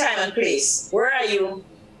confused about time and place. Where are you?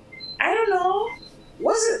 I don't know.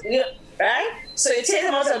 What's it? Right? So you take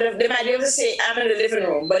them out of they might be able to say, I'm in the living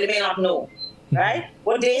room, but they may not know. Right?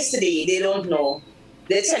 What day is today? They don't know.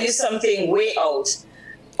 They tell you something way out.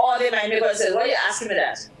 Or they might make one say, why are you asking me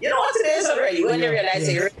that? You know what today is already when they realize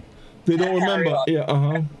they don't remember.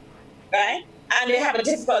 Right? And they have a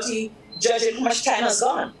difficulty judging how much time has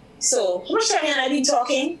gone. So how much time have I been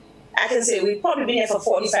talking? I can say we've probably been here for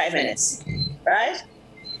 45 minutes. Right?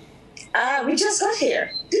 We just got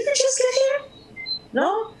here. Did we just get here?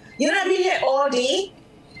 No? You've not been here all day?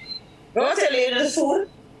 Remember I tell you the food?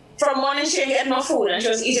 From morning she didn't get no food and she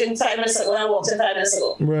was eating 5 minutes ago and I walked in 5 minutes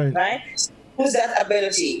ago. Right? Who's that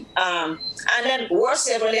ability? And then worse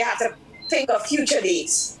yet when they have to think of future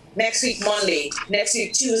dates. Next week Monday, next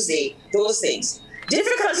week Tuesday, those things.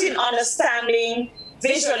 Difficulty in understanding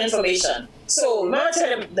visual information. So remember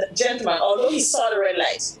telling the gentleman, although he saw the red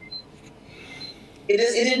light, it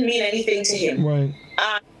didn't mean anything to him. Right.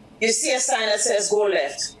 You see a sign that says go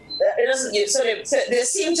left. It doesn't. So they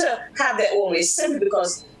seem to have their own way simply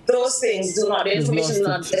because those things do not. The information do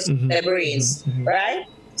not get in their brains, right?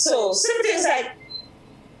 So simple things like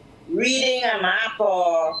reading a map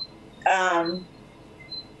or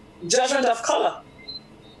judgment of color,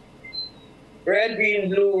 red, green,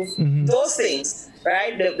 blue, those things,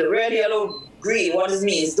 right? The red, yellow, green, what it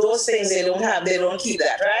means. Those things they don't have. They don't keep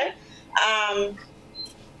that, right?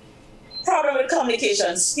 Problem with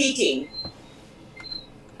communication, speaking.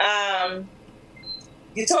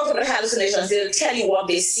 You talk about hallucinations, they'll tell you what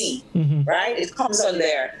they see, right? It comes on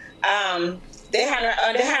there. The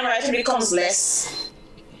handwriting becomes less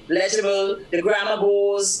legible, the grammar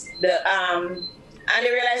goes, and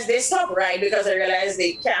they realize they stop right because they realize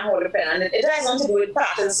they can't hold a pen. And it has nothing to do with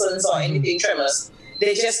Parkinson's or anything tremors.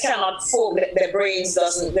 They just cannot focus, their brain,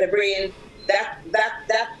 that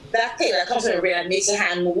thing that comes from the brain that makes your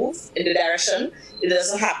hand move in the direction, it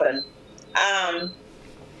doesn't happen.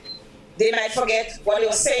 They might forget what they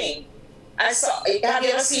were saying. Have you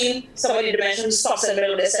ever seen somebody with dementia who stops in the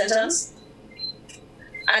middle of their sentence?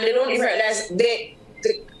 And they don't even realize the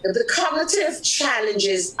cognitive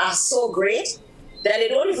challenges are so great that they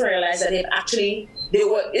don't even realize that it's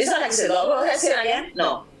not like they say, oh, let's say it again.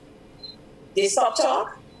 No. They stop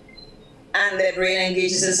talk and their brain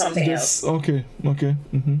engages in something else. Okay.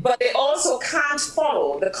 But they also can't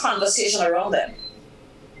follow the conversation around them.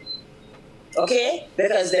 Okay?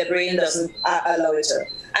 Because their brain doesn't allow it to.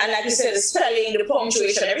 And like you said, the spelling, the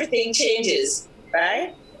punctuation, everything changes,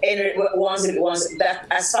 right? And once that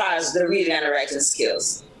as far as the reading and the writing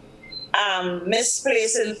skills.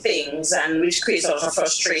 misplacing things, and which creates a lot of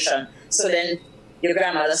frustration. So then your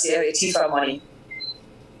grandmother say, "Oh, you thief her money,"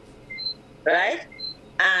 right?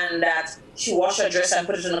 And that she washed her dress and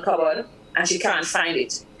put it in the cupboard, and she can't find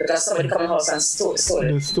it because somebody come in the house and stole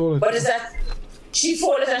it. But is that she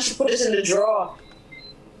folded it and she put it in the drawer,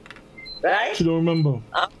 right? She don't remember.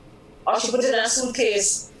 Or she put it in a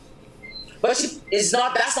suitcase. But that's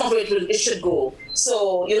not where it should go.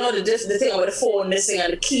 So, you know, the thing about the phone missing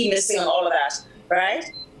and the key missing and all of that, right?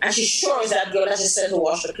 And she sure is that girl that she sent to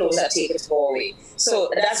wash the clothes and take it to go away. So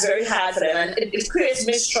that's very hard for them. And it creates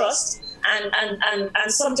mistrust. And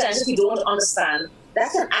sometimes if you don't understand,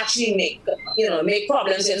 that can actually make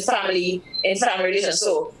problems in family relations.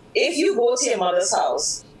 So if you go to your mother's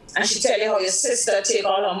house and she tell you how your sister take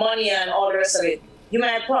all her money and all the rest of it, you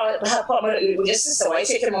might have problem with your sister. Why you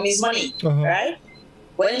taking mommy's money, right?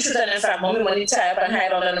 When in truth and in fact, mommy money tie up and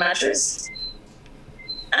hide under the mattress.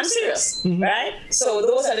 I'm serious, right? So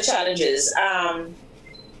those are the challenges.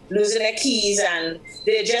 Losing their keys, and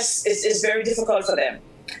it's very difficult for them.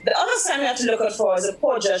 The other sign we have to look out for is a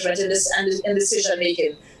poor judgment in decision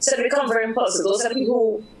making. So they become very impulsive. Those are the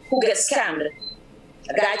people who get scammed.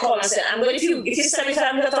 A guy called and said, "I'm going if you send me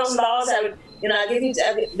 $500,000, I would, I'll give you."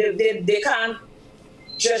 They can't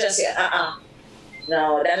judge and say,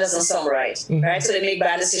 no, that doesn't sound right, right? So they make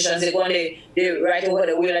bad decisions. They go and they write over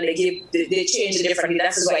the will and they change it differently.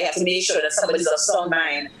 That's why you have to make sure that somebody's of sound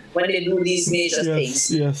mind when they do these major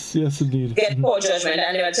things. Yes, indeed. Get poor judgment,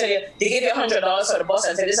 and they will tell you, they give you $100 for the bus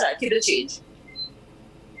and tell you, "Sorry, keep the change."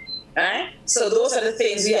 Right? So those are the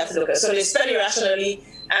things we have to look at. So they spend irrationally,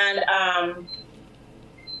 and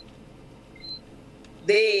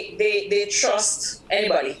they trust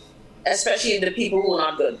anybody, especially the people who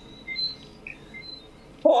are not good.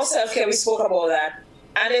 Poor self-care, we spoke about that.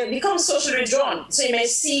 And they become socially drawn. So you may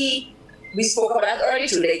see, we spoke about that earlier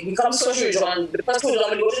today, become socially drawn because people don't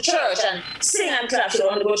want to go to church and sing and clap. She don't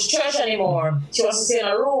want to go to church anymore. She wants to stay in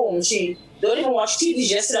her room. She don't even watch TV.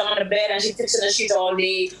 She just sit down on the bed and she fixing the sheet all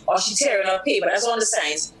day, or she tearing up paper. That's one of the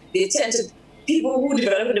signs. People who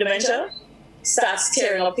develop dementia starts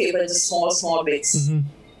tearing up paper into small bits.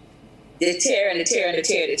 They tear and they tear and they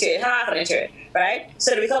tear. They tear it half and they tear it, right?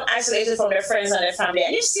 So they become isolated from their friends and their family.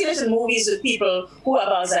 And you see this in movies with people who have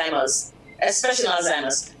Alzheimer's, especially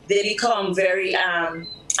Alzheimer's. They become very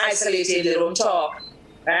isolated. They don't talk,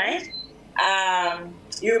 right?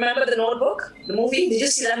 You remember The Notebook, the movie? Did you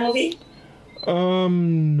see that movie?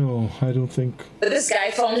 No, I don't think. But this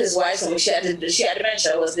guy found his wife, and she had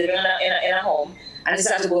dementia, was living in a home, and they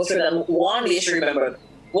started to go through that. One day she remembered.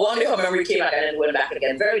 One day her memory came back and then went back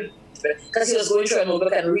again. Because he was going through a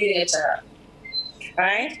notebook and reading it to her,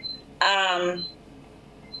 right?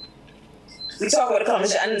 We talk about the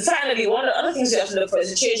conversation. And finally, one of the other things we have to look for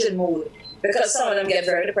is a change in mood, because some of them get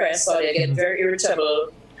very depressed or they get very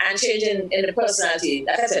irritable, and change in the personality.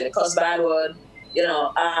 Like I said, it causes bad word,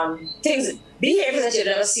 behaviors that you've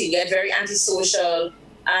never seen, get very antisocial,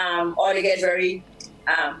 or they get very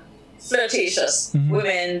flirtatious.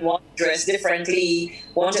 Women want to dress differently,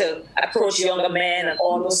 want to approach younger men, and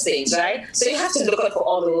all those things, right? So you have to look out for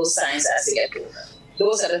all those signs as they get older.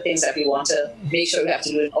 Those are the things that we want to make sure we have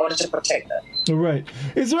to do in order to protect them. Right.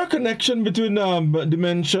 Is there a connection between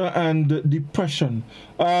dementia and depression?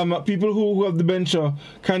 People who have dementia,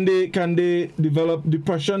 can they develop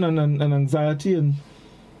depression and anxiety? And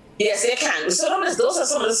yes, they can. So those are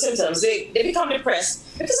some of the symptoms. They become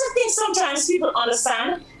depressed because I think sometimes people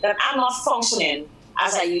understand that I'm not functioning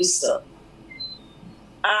as I used to.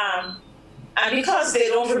 And because they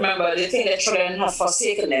don't remember, they think their children have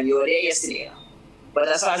forsaken them. You were there yesterday. But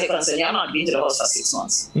as far as they're concerned, you're not been to the house for 6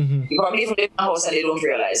 months. You probably even live in a house and they don't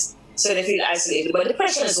realize. So they feel isolated. But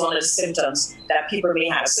depression is one of the symptoms that people may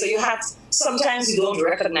have. So sometimes you don't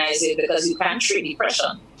recognize it because you can't treat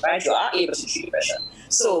depression, right? You are able to treat depression.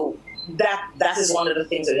 So that is one of the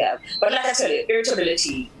things that we have. But like I tell you,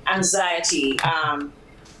 irritability, anxiety,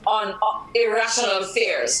 on irrational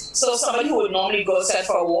fears. So somebody who would normally go outside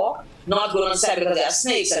for a walk, not going outside because there are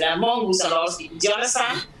snakes and there are mongoose and all those things. Do you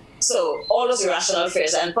understand? So all those irrational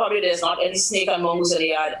fears, and probably there's not any snake and mongoose in the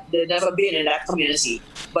yard. They've never been in that community,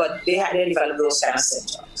 but they develop those kind of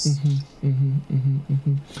symptoms.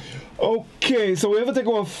 Okay, so we have to take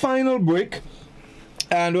our final break.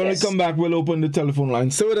 And when we come back, we'll open the telephone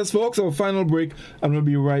line. So with us, folks, our final break, and we'll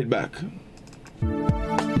be right back.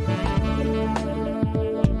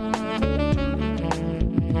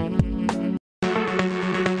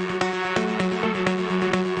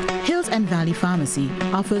 Hills and Valley Valley Pharmacy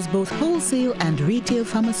offers both wholesale and retail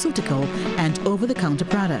pharmaceutical and over-the-counter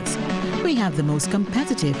products. We have the most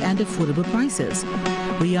competitive and affordable prices.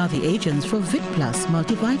 We are the agents for Vit Plus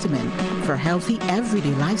multivitamin for healthy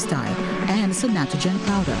everyday lifestyle and Sonatogen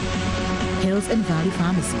powder. Hills and Valley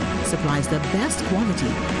Pharmacy supplies the best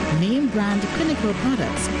quality, name brand clinical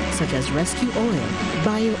products such as Rescue Oil,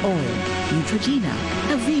 Bio Oil, Neutrogena,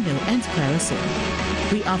 Aveeno, and Claricil.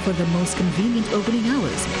 We offer the most convenient opening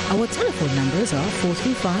hours. Our telephone numbers are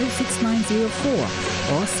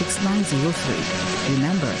 435-6904 or 6903.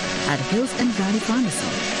 Remember, at Hills and Valley Pharmacy,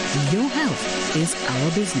 your health is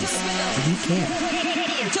our business. We care.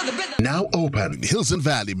 Now open, Hills and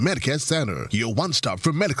Valley Medicare Center, your one-stop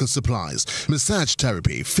for medical supplies, massage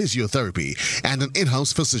therapy, physiotherapy, and an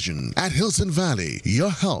in-house physician. At Hills and Valley, your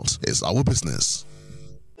health is our business.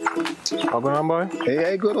 How going on, boy?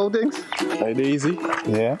 Hey, good old things. Hey, easy.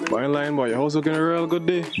 Yeah. Boy, in line, boy. Your house looking a real good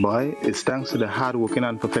day. Boy, it's thanks to the hard-working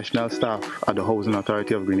and professional staff at the Housing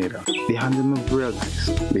Authority of Grenada. They handled me real nice.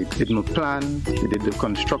 They did my plan, they did the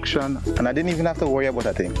construction, and I didn't even have to worry about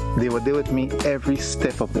a thing. They were there with me every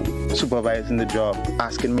step of the way, supervising the job,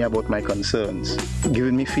 asking me about my concerns,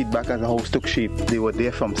 giving me feedback as the house took shape. They were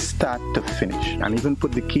there from start to finish, and even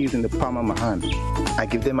put the keys in the palm of my hand. I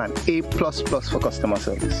give them an A++ for customer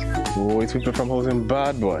service. Oh, it's people from housing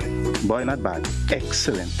bad, boy. Boy, not bad.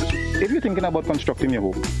 Excellent. If you're thinking about constructing your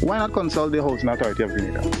home, why not consult the Housing Authority of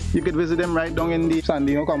Grenada? You could visit them right down in the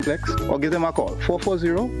Sandino complex or give them a call,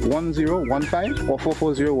 440-1015 or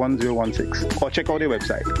 440-1016. Or check out their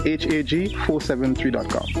website,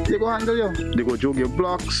 hag473.com. They go handle you. They go jog your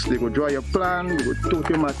blocks, they go draw your plan, they go tote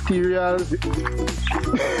your materials.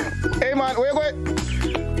 Hey man, where you going?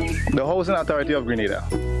 The Housing Authority of Grenada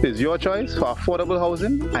is your choice for affordable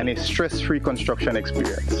housing and a stress-free construction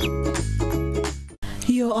experience.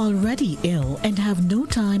 You're already ill and have no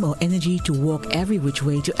time or energy to walk every which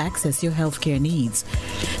way to access your healthcare needs.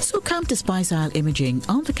 So come to Spice Isle Imaging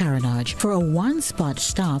on the Carenage for a one-spot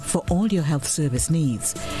stop for all your health service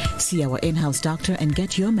needs. See our in-house doctor and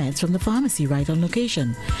get your meds from the pharmacy right on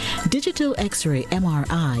location. Digital X-ray,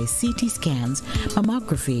 MRI, CT scans,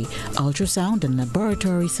 mammography, ultrasound and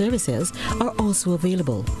laboratory services are also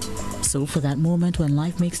available. So for that moment when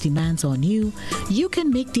life makes demands on you, you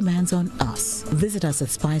can make demands on us. Visit us at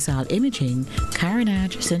Spice Isle Imaging,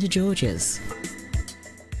 Carenage, St. George's.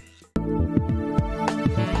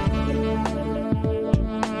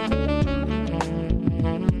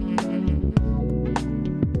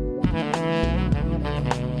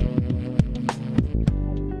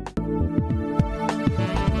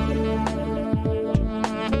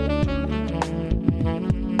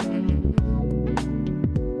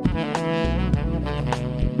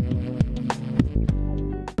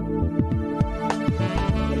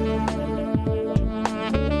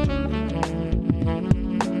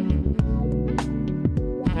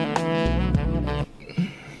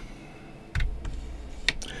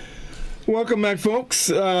 Welcome back, folks.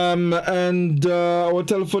 Our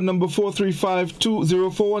telephone number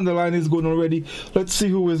 435-204, and the line is going already. Let's see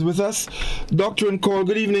who is with us. Doctor and Call,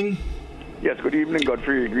 good evening. Yes, good evening,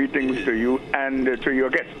 Godfrey. Greetings to you and to your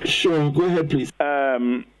guest. Sure, go ahead, please.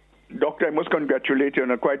 Doctor, I must congratulate you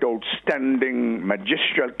on a quite outstanding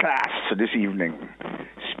magistral class this evening,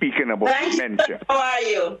 speaking about dementia. How are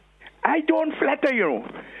you? I don't flatter you.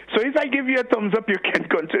 So if I give you a thumbs up, you can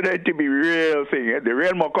consider it to be real thing, the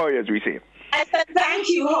real McCoy, as we say. I said thank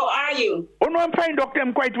you. How are you? Oh, no, I'm fine, Doctor.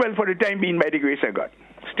 I'm quite well for the time being, by the grace of God.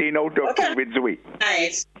 Staying out of COVID's way.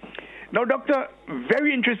 Nice. Now, Doctor,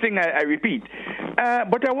 very interesting, I repeat.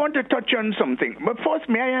 But I want to touch on something. But first,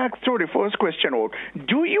 may I ask, throw the first question out.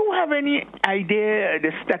 Do you have any idea,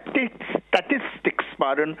 the statistics,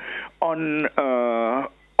 on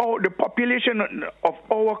the population of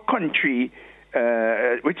our country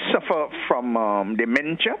which suffer from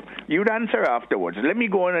dementia? You'd answer afterwards. Let me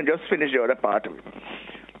go on and just finish the other part of it.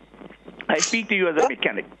 I speak to you as a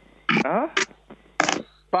mechanic.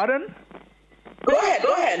 Pardon? Go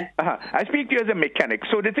ahead. I speak to you as a mechanic.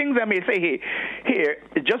 So the things I may say here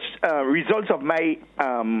just results of my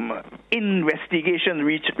investigation,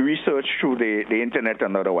 research through the internet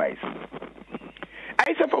and otherwise.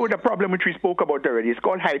 I suffer with a problem which we spoke about already. It's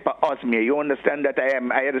called hyperosmia. You understand that I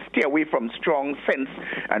had to stay away from strong scents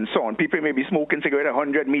and so on. People may be smoking cigarette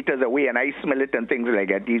 100 meters away and I smell it and things like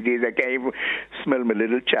that. These days I can't even smell my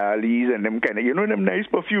little Charlies and them kind of, them nice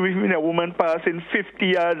perfume. Even a woman passing 50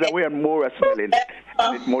 yards away and more are smelling.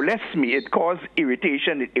 And it molests me. It causes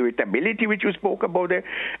irritation, irritability, which you spoke about there.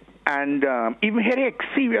 And even headache,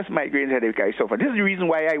 serious migraine headache I suffer. This is the reason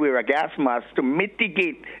why I wear a gas mask, to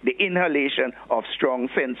mitigate the inhalation of strong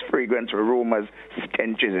scents, fragrance, aromas,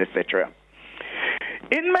 stenches, etc.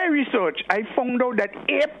 In my research, I found out that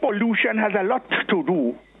air pollution has a lot to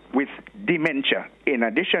do with dementia, in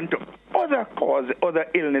addition to other causes, other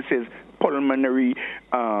illnesses, pulmonary,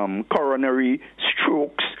 coronary,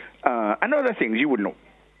 strokes, and other things you would know.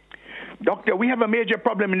 Doctor, we have a major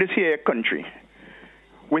problem in this here country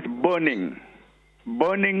with burning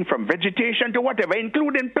from vegetation to whatever,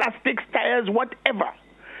 including plastics, tires, whatever.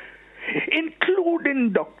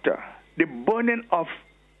 Including, doctor, the burning of,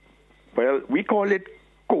 well, we call it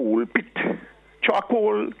coal pit,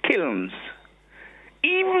 charcoal kilns.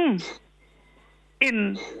 Even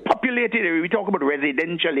in populated areas, we talk about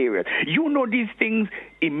residential areas. You know these things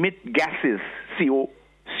emit gases,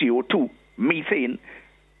 CO2, methane.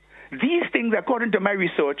 These things, according to my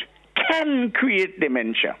research, can create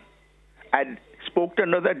dementia. I spoke to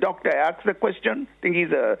another doctor. I asked the question. I think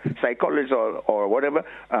he's a psychologist or whatever.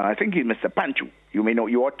 I think he's Mr. Panchu. You may know,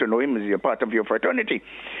 you ought to know him as you're part of your fraternity.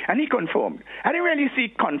 And he confirmed. I didn't really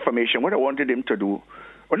seek confirmation. What I wanted him to do,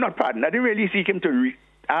 or not pardon, I didn't really seek him to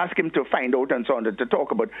ask him to find out and so on, to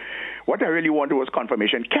talk about. What I really wanted was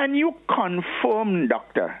confirmation. Can you confirm,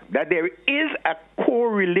 doctor, that there is a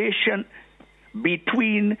correlation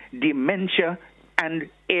between dementia and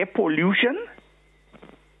air pollution?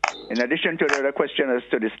 In addition to the other question as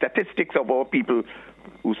to the statistics of all people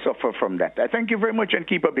who suffer from that. I thank you very much and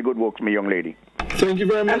keep up the good work, my young lady. Thank you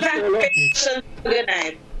very much. Good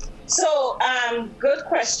night. So, good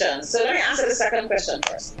question. So let me answer the second question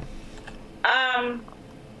first.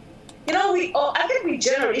 You know, I think we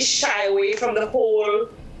generally shy away from the whole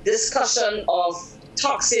discussion of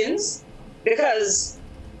toxins because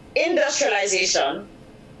industrialization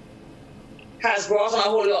has brought on a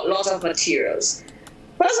whole lot of materials.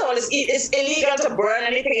 First of all, it's illegal to burn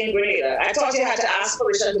anything in Grenada. I thought you had to ask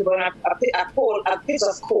permission to burn a pit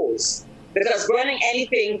of coals, because burning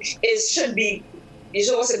anything you're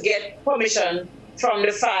supposed to get permission from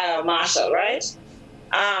the fire marshal, right?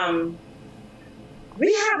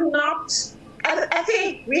 We have not, I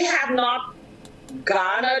think we have not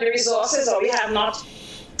garnered the resources, or we have not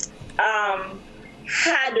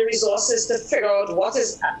had the resources to figure out what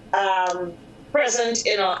is present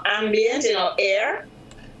in our ambient, in our air.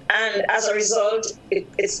 And as a result,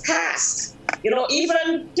 it's past. You know,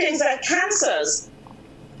 even things like cancers,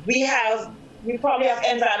 we probably have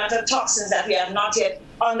environmental toxins that we have not yet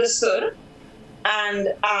understood.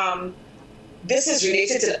 And this is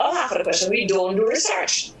related to the other half of the question. We don't do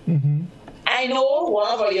research. Mm-hmm. I know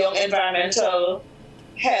one of our young environmental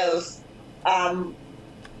health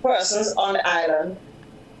persons on the island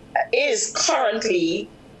is currently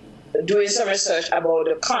doing some research about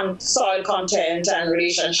the soil content and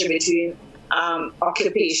relationship between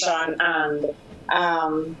occupation and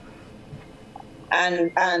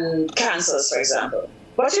cancers, for example.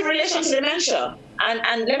 But in relation to dementia,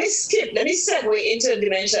 and let me segue into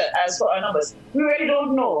dementia as for our numbers. We really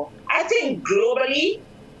don't know. I think globally,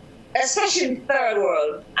 especially in the third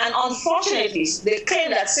world, and unfortunately, they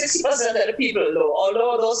claim that 60% of the people,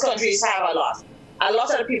 although those countries have a lot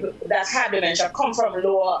of the people that have dementia come from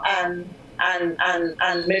lower and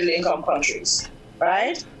middle income countries,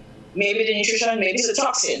 right? Maybe the nutrition, maybe it's the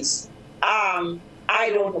toxins. I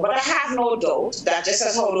don't know, but I have no doubt that just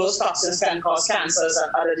as how those toxins can cause cancers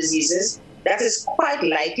and other diseases, that is quite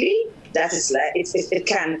likely that it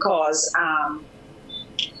can cause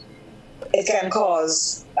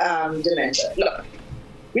dementia. Look,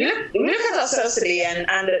 we look at ourselves today and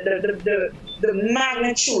the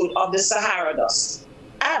magnitude of the Sahara dust.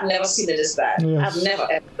 I have never seen it this bad. Yes.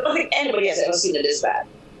 I don't think anybody has ever seen it this bad.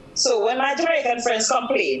 So when my Jamaican friends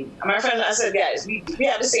complain, I said, guys, we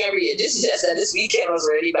have this thing every year. This is just that this weekend was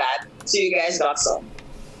really bad, so you guys got some,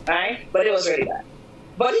 right? But it was really bad.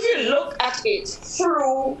 But if you look at it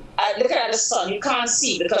through, looking at the sun, you can't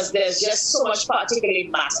see because there's just so much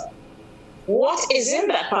particulate matter. What is in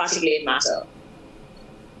that particulate matter?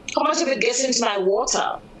 How much of it gets into my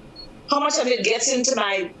water? How much of it gets into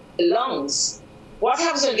my lungs? What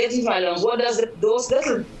happens when it gets into my lungs? What does those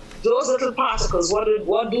little particles, what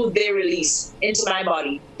do they release into my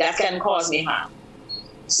body that can cause me harm?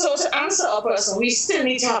 So to answer a person, we still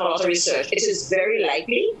need to have a lot of research. It is very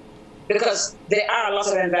likely because there are a lot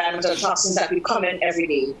of environmental toxins that will come in every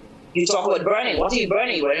day. You talk about burning. What are you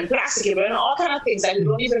burning? You're burning plastic, you're burning all kinds of things that you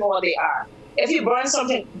don't even know what they are. If you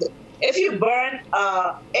burn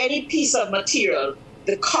any piece of material,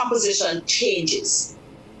 the composition changes.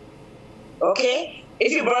 Okay?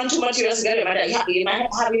 If you burn two materials together, you might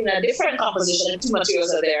have even a different composition if two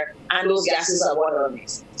materials are there and those gases are what are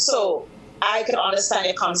mixed. So I can understand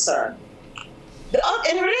your concern.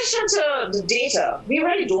 In relation to the data, we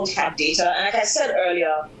really don't have data. And like I said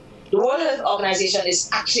earlier, the World Health Organization is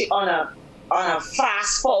actually on a on a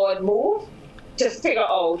fast-forward move to figure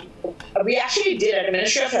out. We actually did at the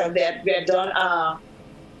Ministry of Health that we had done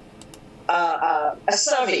a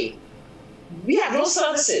survey. We have no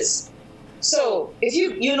services. So if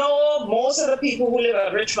you know, most of the people who live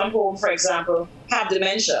at Richmond Home, for example, have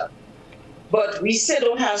dementia. But we still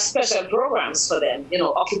don't have special programs for them,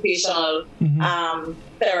 occupational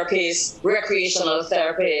therapists, recreational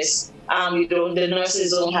therapists. The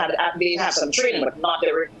nurses they have some training, but not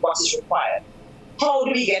what is required. How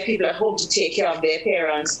do we get people at home to take care of their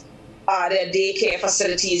parents? Are there daycare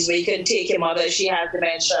facilities where you can take your mother if she has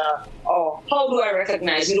dementia? Or how do I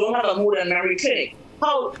recognize? We don't have a mood and memory clinic.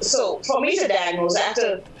 So for me to diagnose, I have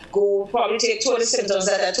to go probably take 2 of the symptoms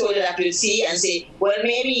that I told you that you'd see and say, well,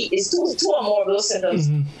 maybe it's two or more of those symptoms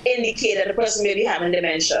indicate that the person may be having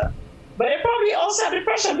dementia. But they probably also have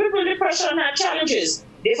depression. People with depression have challenges.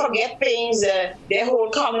 They forget things, their whole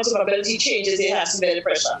cognitive ability changes, they have severe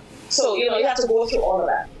depression. So, you have to go through all of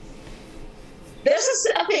that. There's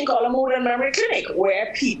a thing called a mood and memory clinic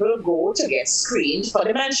where people go to get screened for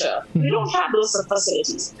dementia. We don't have those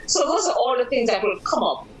facilities. So those are all the things that will come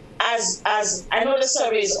up. As I know the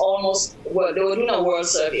survey is they were doing a world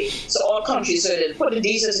survey. So all countries, so they put the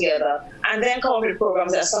data together and then come up with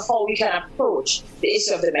programs as to how we can approach the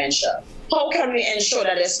issue of dementia. How can we ensure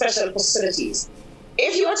that there's special facilities?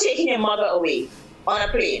 If you are taking your mother away on a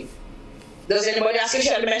plane, does anybody ask if she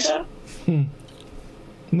has dementia?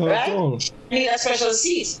 Not right? at all. She need a special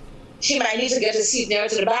seat. She might need to get a seat nearer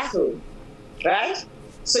to the bathroom, right?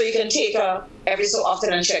 So you can take her every so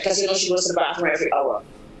often and check, because she goes to the bathroom every hour.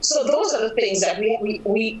 So those are the things that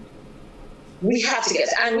we have to get.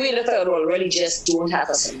 And we in the third world really just don't have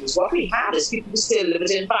facilities. What we have is people who still live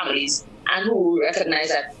in families and who recognize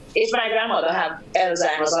that if my grandmother have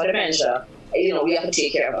Alzheimer's or dementia, we have to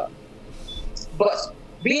take care of her. But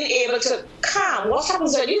being able to calm, what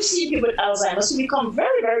happens when you see people with Alzheimer's who become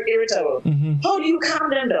very, very irritable? How do you calm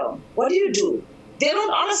them down? What do you do? They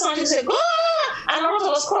don't understand. You say, and all of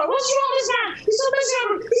us call, what's wrong with this man? He's so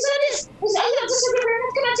miserable. He's so this. He's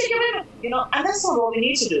can I take a minute? And that's not what we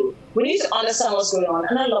need to do. We need to understand what's going on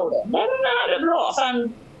and allow them. Let them blow off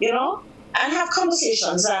and have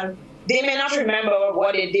conversations. And they may not remember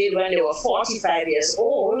what they did when they were 45 years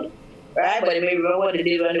old, right? But they may remember what they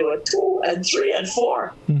did when they were 2 and 3 and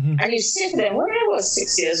 4. And you say to them, when I was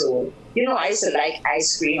 6 years old, I used to like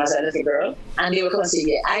ice cream as a little girl. And they would come and say,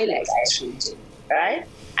 yeah, I like ice cream too, right?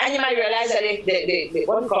 And you might realize that they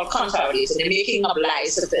what we call confabulation, they're making up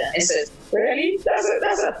lies. And says, really?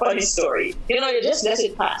 That's a funny story. You just let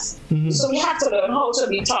it pass. So we have to learn how to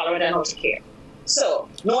be tolerant and how to care. So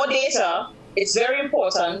no data. It's very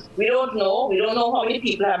important. We don't know. We don't know how many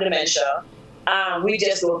people have dementia. We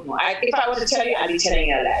just don't know. If I were to tell you, I'd be telling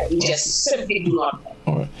you a lie. We just simply do not know.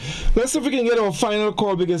 All right. Let's see if we can get our final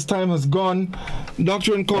call because time has gone.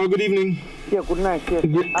 Dr. Nkolo, good evening. Yeah, good night.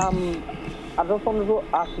 Yes. I just wanted to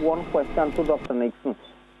ask one question to Dr. Nixon.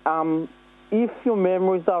 If your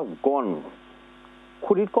memories are gone,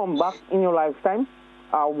 could it come back in your lifetime?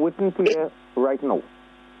 Waiting to hear right now.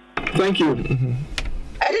 Thank you.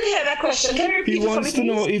 I didn't hear that question. Can you repeat it? He wants to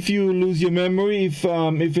know if you lose your memory, if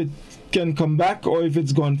it can come back or if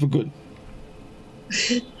it's gone for good.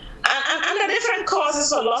 And there are different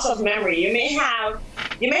causes for loss of memory. You may have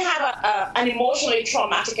an emotionally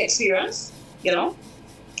traumatic experience,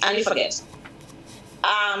 and you forget.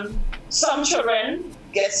 Some children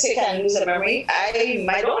get sick and lose their memory.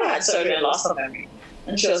 My daughter had surgery and lost her memory,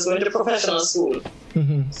 and she was going to professional school.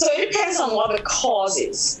 So it depends on what the cause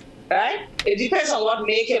is, right? It depends on what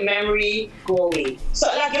makes your memory go away. So,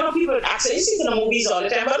 people actually, you see it in the movies all the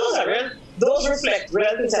time, but those are real. Those reflect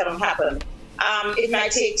real things that have happened. It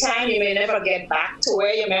might take time. You may never get back to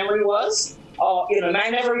where your memory was, or you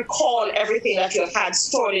might never recall everything that you had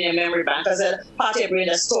stored in your memory bank, because a part of your brain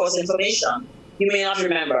that stores information you may not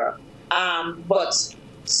remember. But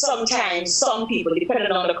sometimes, some people,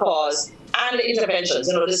 depending on the cause and the interventions,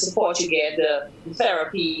 the support you get, the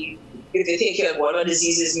therapy, if they take care of whatever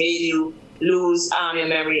diseases made you lose your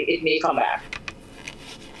memory, it may come back.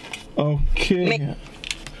 Okay.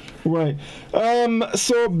 Right.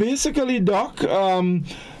 So basically, Doc,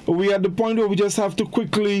 we're at the point where we just have to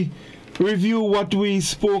quickly review what we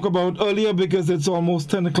spoke about earlier because it's almost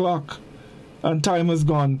 10 o'clock and time has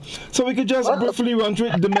gone. So we could just briefly run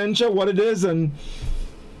through dementia, what it is, and...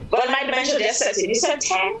 Well, my dementia just said it. You said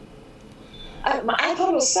 10? I thought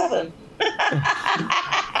it was 7.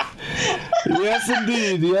 Yes,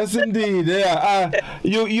 indeed. Yes, indeed. Yeah.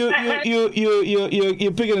 You're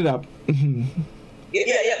picking it up. You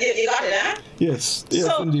got it, huh? Yes.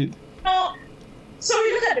 Yes, indeed. So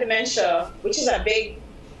we look at dementia, which is a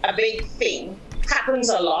big thing happens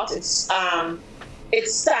a lot. It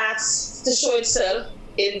starts to show itself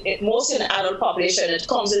mostly in the adult population. It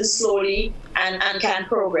comes in slowly and can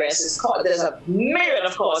progress. There's a myriad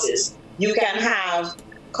of causes. You can have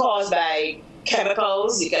caused by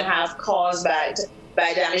chemicals. You can have caused by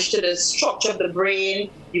damage to the structure of the brain.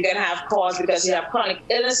 You can have caused because you have chronic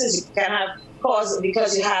illnesses. You can have caused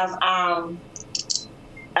because you have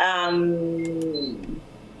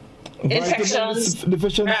infections,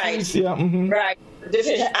 deficiencies, right,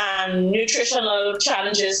 nutritional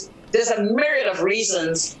challenges. There's a myriad of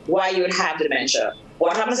reasons why you would have dementia.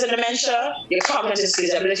 What happens in dementia? Your cognitive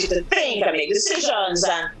skills, ability to think and make decisions,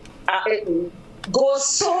 and it goes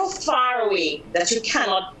so far away that you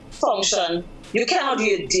cannot function. You cannot do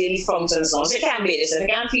your daily functions now. So you can't bathe yourself, you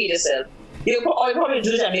can't feed yourself. All you probably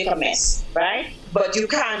do is make a mess, right? But you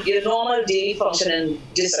can't, your normal daily functioning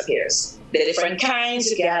disappears. There are different kinds.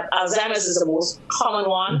 You can have Alzheimer's is the most common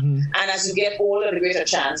one. And as you get older, the greater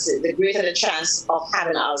the chance of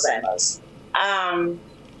having Alzheimer's.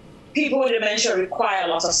 People with dementia require a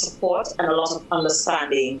lot of support and a lot of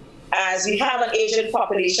understanding. As we have an aging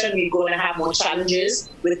population, we're going to have more challenges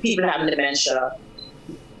with people having dementia.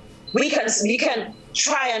 We can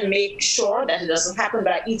try and make sure that it doesn't happen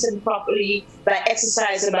by eating properly, by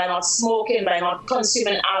exercising, by not smoking, by not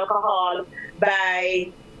consuming alcohol,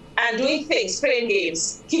 and doing things, playing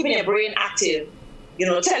games, keeping your brain active,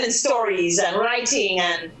 telling stories and writing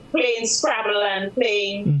and playing Scrabble and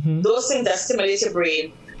playing those things that stimulate your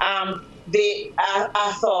brain. They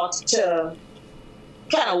are thought to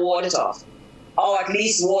kind of ward it off, or at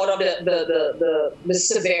least ward off the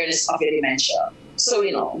severeness of your dementia. So,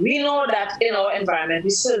 we know that in our environment,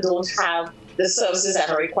 we still don't have the services that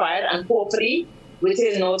are required, and hopefully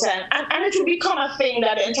within no time, and it will become a thing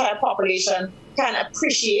that the entire population can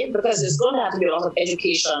appreciate, because there's going to have to be a lot of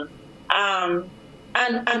education. And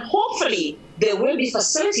hopefully there will be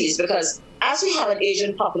facilities, because as we have an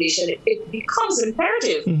Asian population, it becomes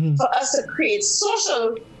imperative for us to create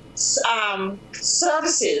social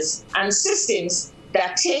services and systems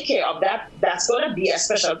that take care of that. That's going to be a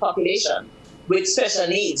special population with special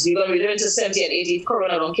needs. We're going to be living to 70 and 80 if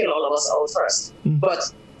Corona don't kill all of us out first.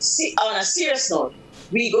 But on a serious note,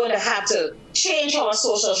 we're going to have to change how our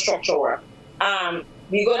social structure works.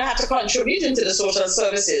 We're going to have to contribute into the social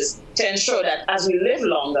services to ensure that as we live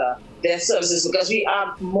longer, there are services, because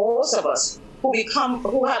most of us who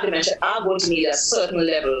have dementia are going to need a certain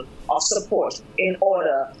level of support in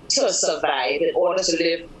order to survive, in order to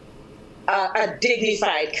live a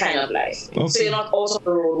dignified kind of life. Okay. So you're not also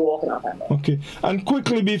the road walking up and down. Okay. And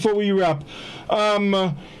quickly before we wrap,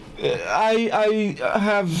 I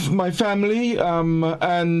have my family and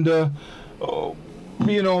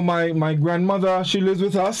my grandmother, she lives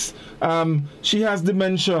with us. She has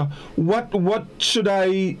dementia. What should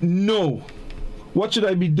I know? What should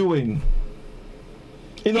I be doing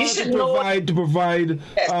in order to provide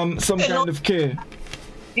some kind of care?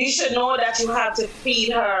 You should know that you have to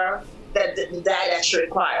feed her the diet that she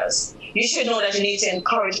requires. You should know that you need to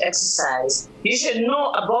encourage exercise. You should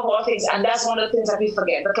know above all things, and that's one of the things that we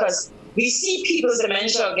forget, because we see people's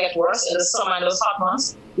dementia get worse in the summer and those hot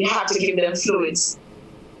months. You have to give them fluids.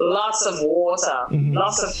 Lots of water,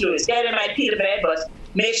 lots of fluids. Yeah, they might pee the bed, but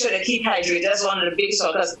make sure they keep hydrated. That's one of the biggest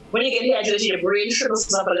ones, because when you get dehydrated, your brain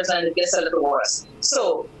shrivels up a little and it gets a little worse.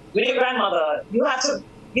 So with your grandmother, you have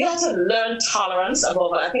to learn tolerance above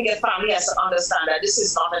all. I think your family has to understand that this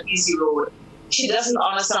is not an easy road. She doesn't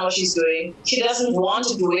understand what she's doing. She doesn't want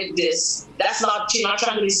to do it. She's not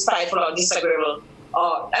trying to be spiteful or disagreeable.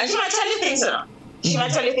 And she might tell you things, She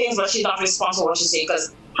might tell you things, but she's not responsible for what she's saying,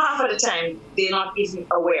 because half of the time they're not even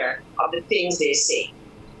aware of the things they say.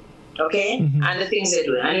 Okay? And the things they're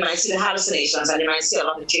doing. And you might see the hallucinations, and you might see a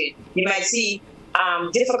lot of change. You might see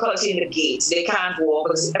difficulty in the gaits. They can't walk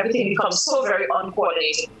because everything becomes so very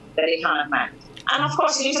uncoordinated that they can't manage. And of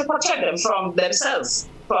course, you need to protect them from themselves,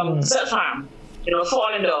 from self-harm,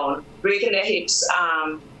 falling down, breaking their hips,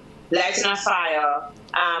 lighting a fire,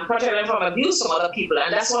 protect them from abuse from other people.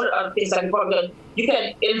 And that's one of the things that you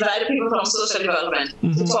can invite people from social development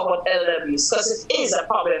to talk about elder abuse, because it is a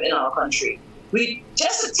problem in our country.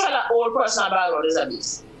 Just to tell an old person about what is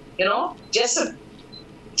abuse, just to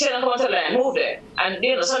tell them to learn, move there. And,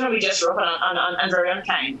 sometimes we just rough and very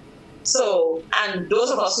unkind. So, and those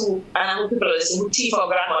of us who people listen, who thief our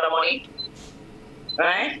grandmother money,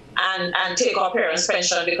 right? And take our parents'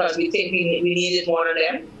 pension because we think we need it more than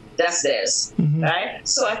them, that's theirs, right?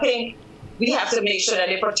 So I think we have to make sure that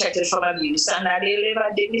they're protected from abuse and that they live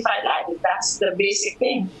a dignified life. That's the basic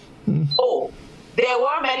thing. Oh, there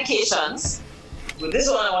were medications. This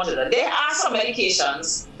is what I wanted to know. There are some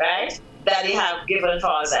medications, right, that they have given for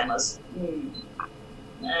Alzheimer's.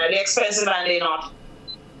 They're expensive and they're not.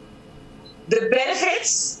 The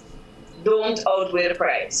benefits don't outweigh the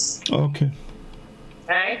price. Okay.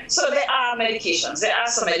 Right? So there are medications. There are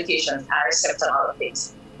some medications, Aricept and other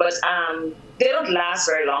things. But they don't last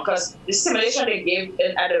very long because the stimulation they give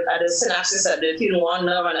at the synapses between one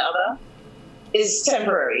nerve and the other is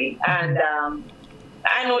temporary. And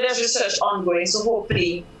I know there's research ongoing, so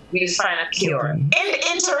hopefully we'll find a cure. In the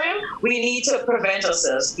interim, we need to prevent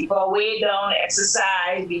ourselves. Keep our weight down,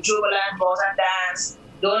 exercise, be jubilant, go out and dance.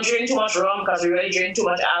 Don't drink too much rum because we really drink too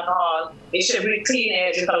much alcohol. Make sure we clean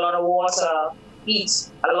air, drink a lot of water, eat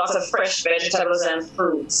a lot of fresh vegetables and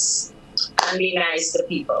fruits, and be nice to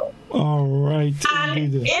people. All right.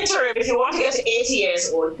 And interim, if you want to get to 80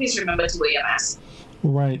 years old, please remember to wear your mask.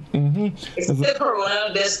 Right. It's the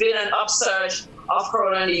corona. There's been an upsurge of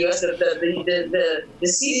corona in the U.S. The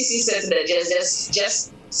CDC says that there's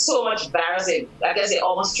just so much virus. I guess they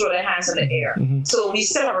almost throw their hands in the air. So we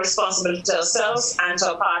still have a responsibility to ourselves and to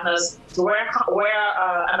our partners to wear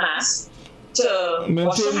a mask, to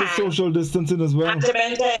maintain the social distancing as well, and to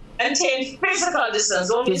maintain physical distance.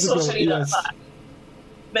 Don't be socially apart.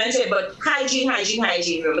 Maintain, but hygiene.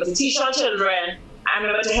 Remember to teach our children, and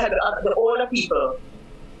remember to help the older people.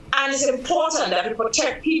 And it's important that we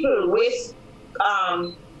protect people with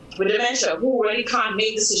dementia who really can't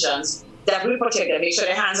make decisions, that we protect them, make sure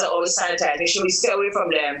their hands are always sanitized, make sure we stay away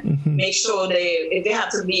from them, make sure if they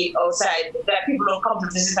have to be outside, that people don't come to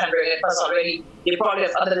visit and bring it because already they probably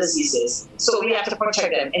have other diseases. So we have to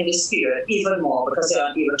protect them in this period even more because they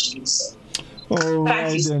aren't able to do so. All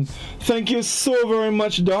right, then. Thank you so very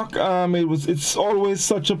much, Doc. It's always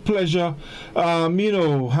such a pleasure,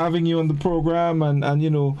 having you on the program and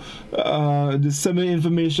disseminating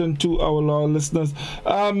information to our listeners.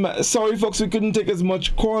 Sorry, folks, we couldn't take as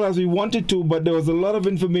much call as we wanted to, but there was a lot of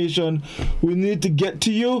information we need to get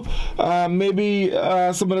to you. Maybe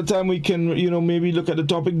some of the time we can, maybe look at the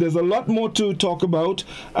topic. There's a lot more to talk about,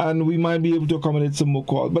 and we might be able to accommodate some more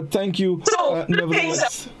calls. But thank you,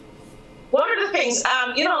 nevertheless. One of the things,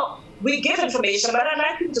 we give information, but I'd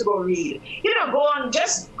like people to go read. Go on,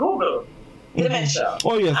 just Google dementia.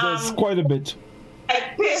 Oh, yes, there's quite a bit.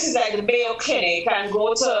 At places like the Mayo Clinic and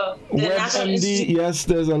go to the National Institute. Yes,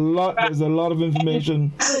 there's a lot of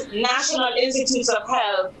information. National Institutes of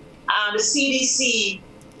Health, the CDC,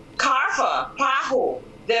 CARFA, PAHO.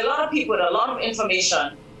 There are a lot of people, a lot of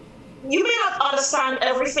information. You may not understand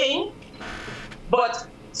everything, but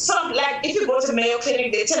if you go to Mayo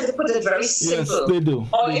Clinic, they tend to put it very simple. Yes, they do.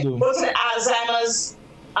 Or if you go to the Alzheimer's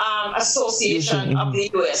Association of the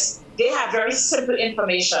US, they have very simple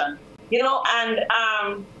information.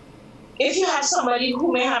 And if you have somebody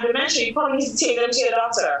who may have dementia, you probably need to take them to your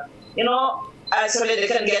doctor, so that they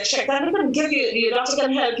can get checked. And they can your doctor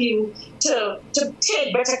can help you to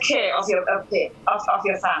take better care of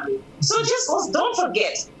your family. So don't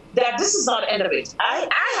forget that this is not the end of it. I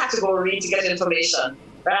have to go read to get information,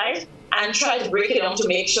 right? And try to break it down to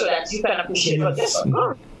make sure that you can appreciate what this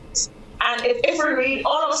is. And if we read,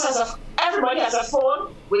 all of us everybody has a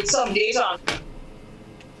phone with some data on.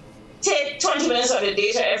 Take 20 minutes of your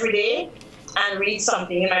data every day and read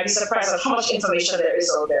something. You might be surprised at how much information there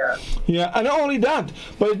is out there. Yeah, and not only that,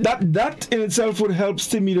 but that in itself would help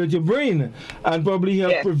stimulate your brain and probably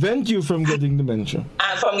help prevent you from getting dementia.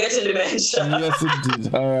 And from getting dementia. Yes,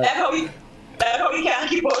 indeed. All right. That's how we can't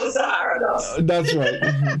keep on the Sahara, though. That's right.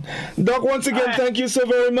 Doc, once again, thank you so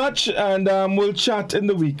very much, and we'll chat in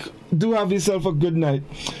the week. Do have yourself a good night.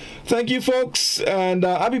 Thank you, folks, and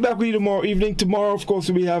I'll be back with you tomorrow evening. Tomorrow, of course,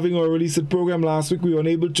 we'll be having our Release It program. Last week we were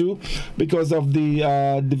unable to because of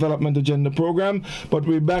the Development Agenda program, but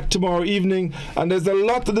we're back tomorrow evening, and there's a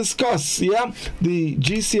lot to discuss, the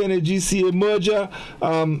GCNA, GCA merger,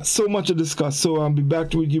 so much to discuss. So I'll be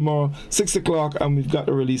back with you tomorrow, 6 o'clock, and we've got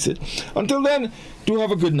to release it. Until then, do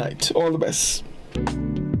have a good night. All the best.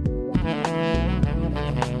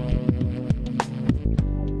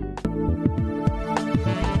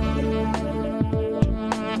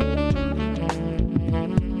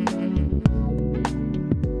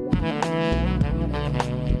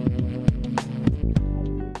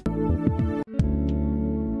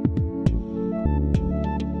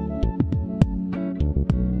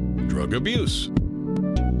 Abuse,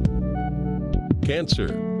 cancer,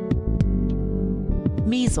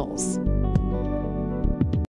 measles,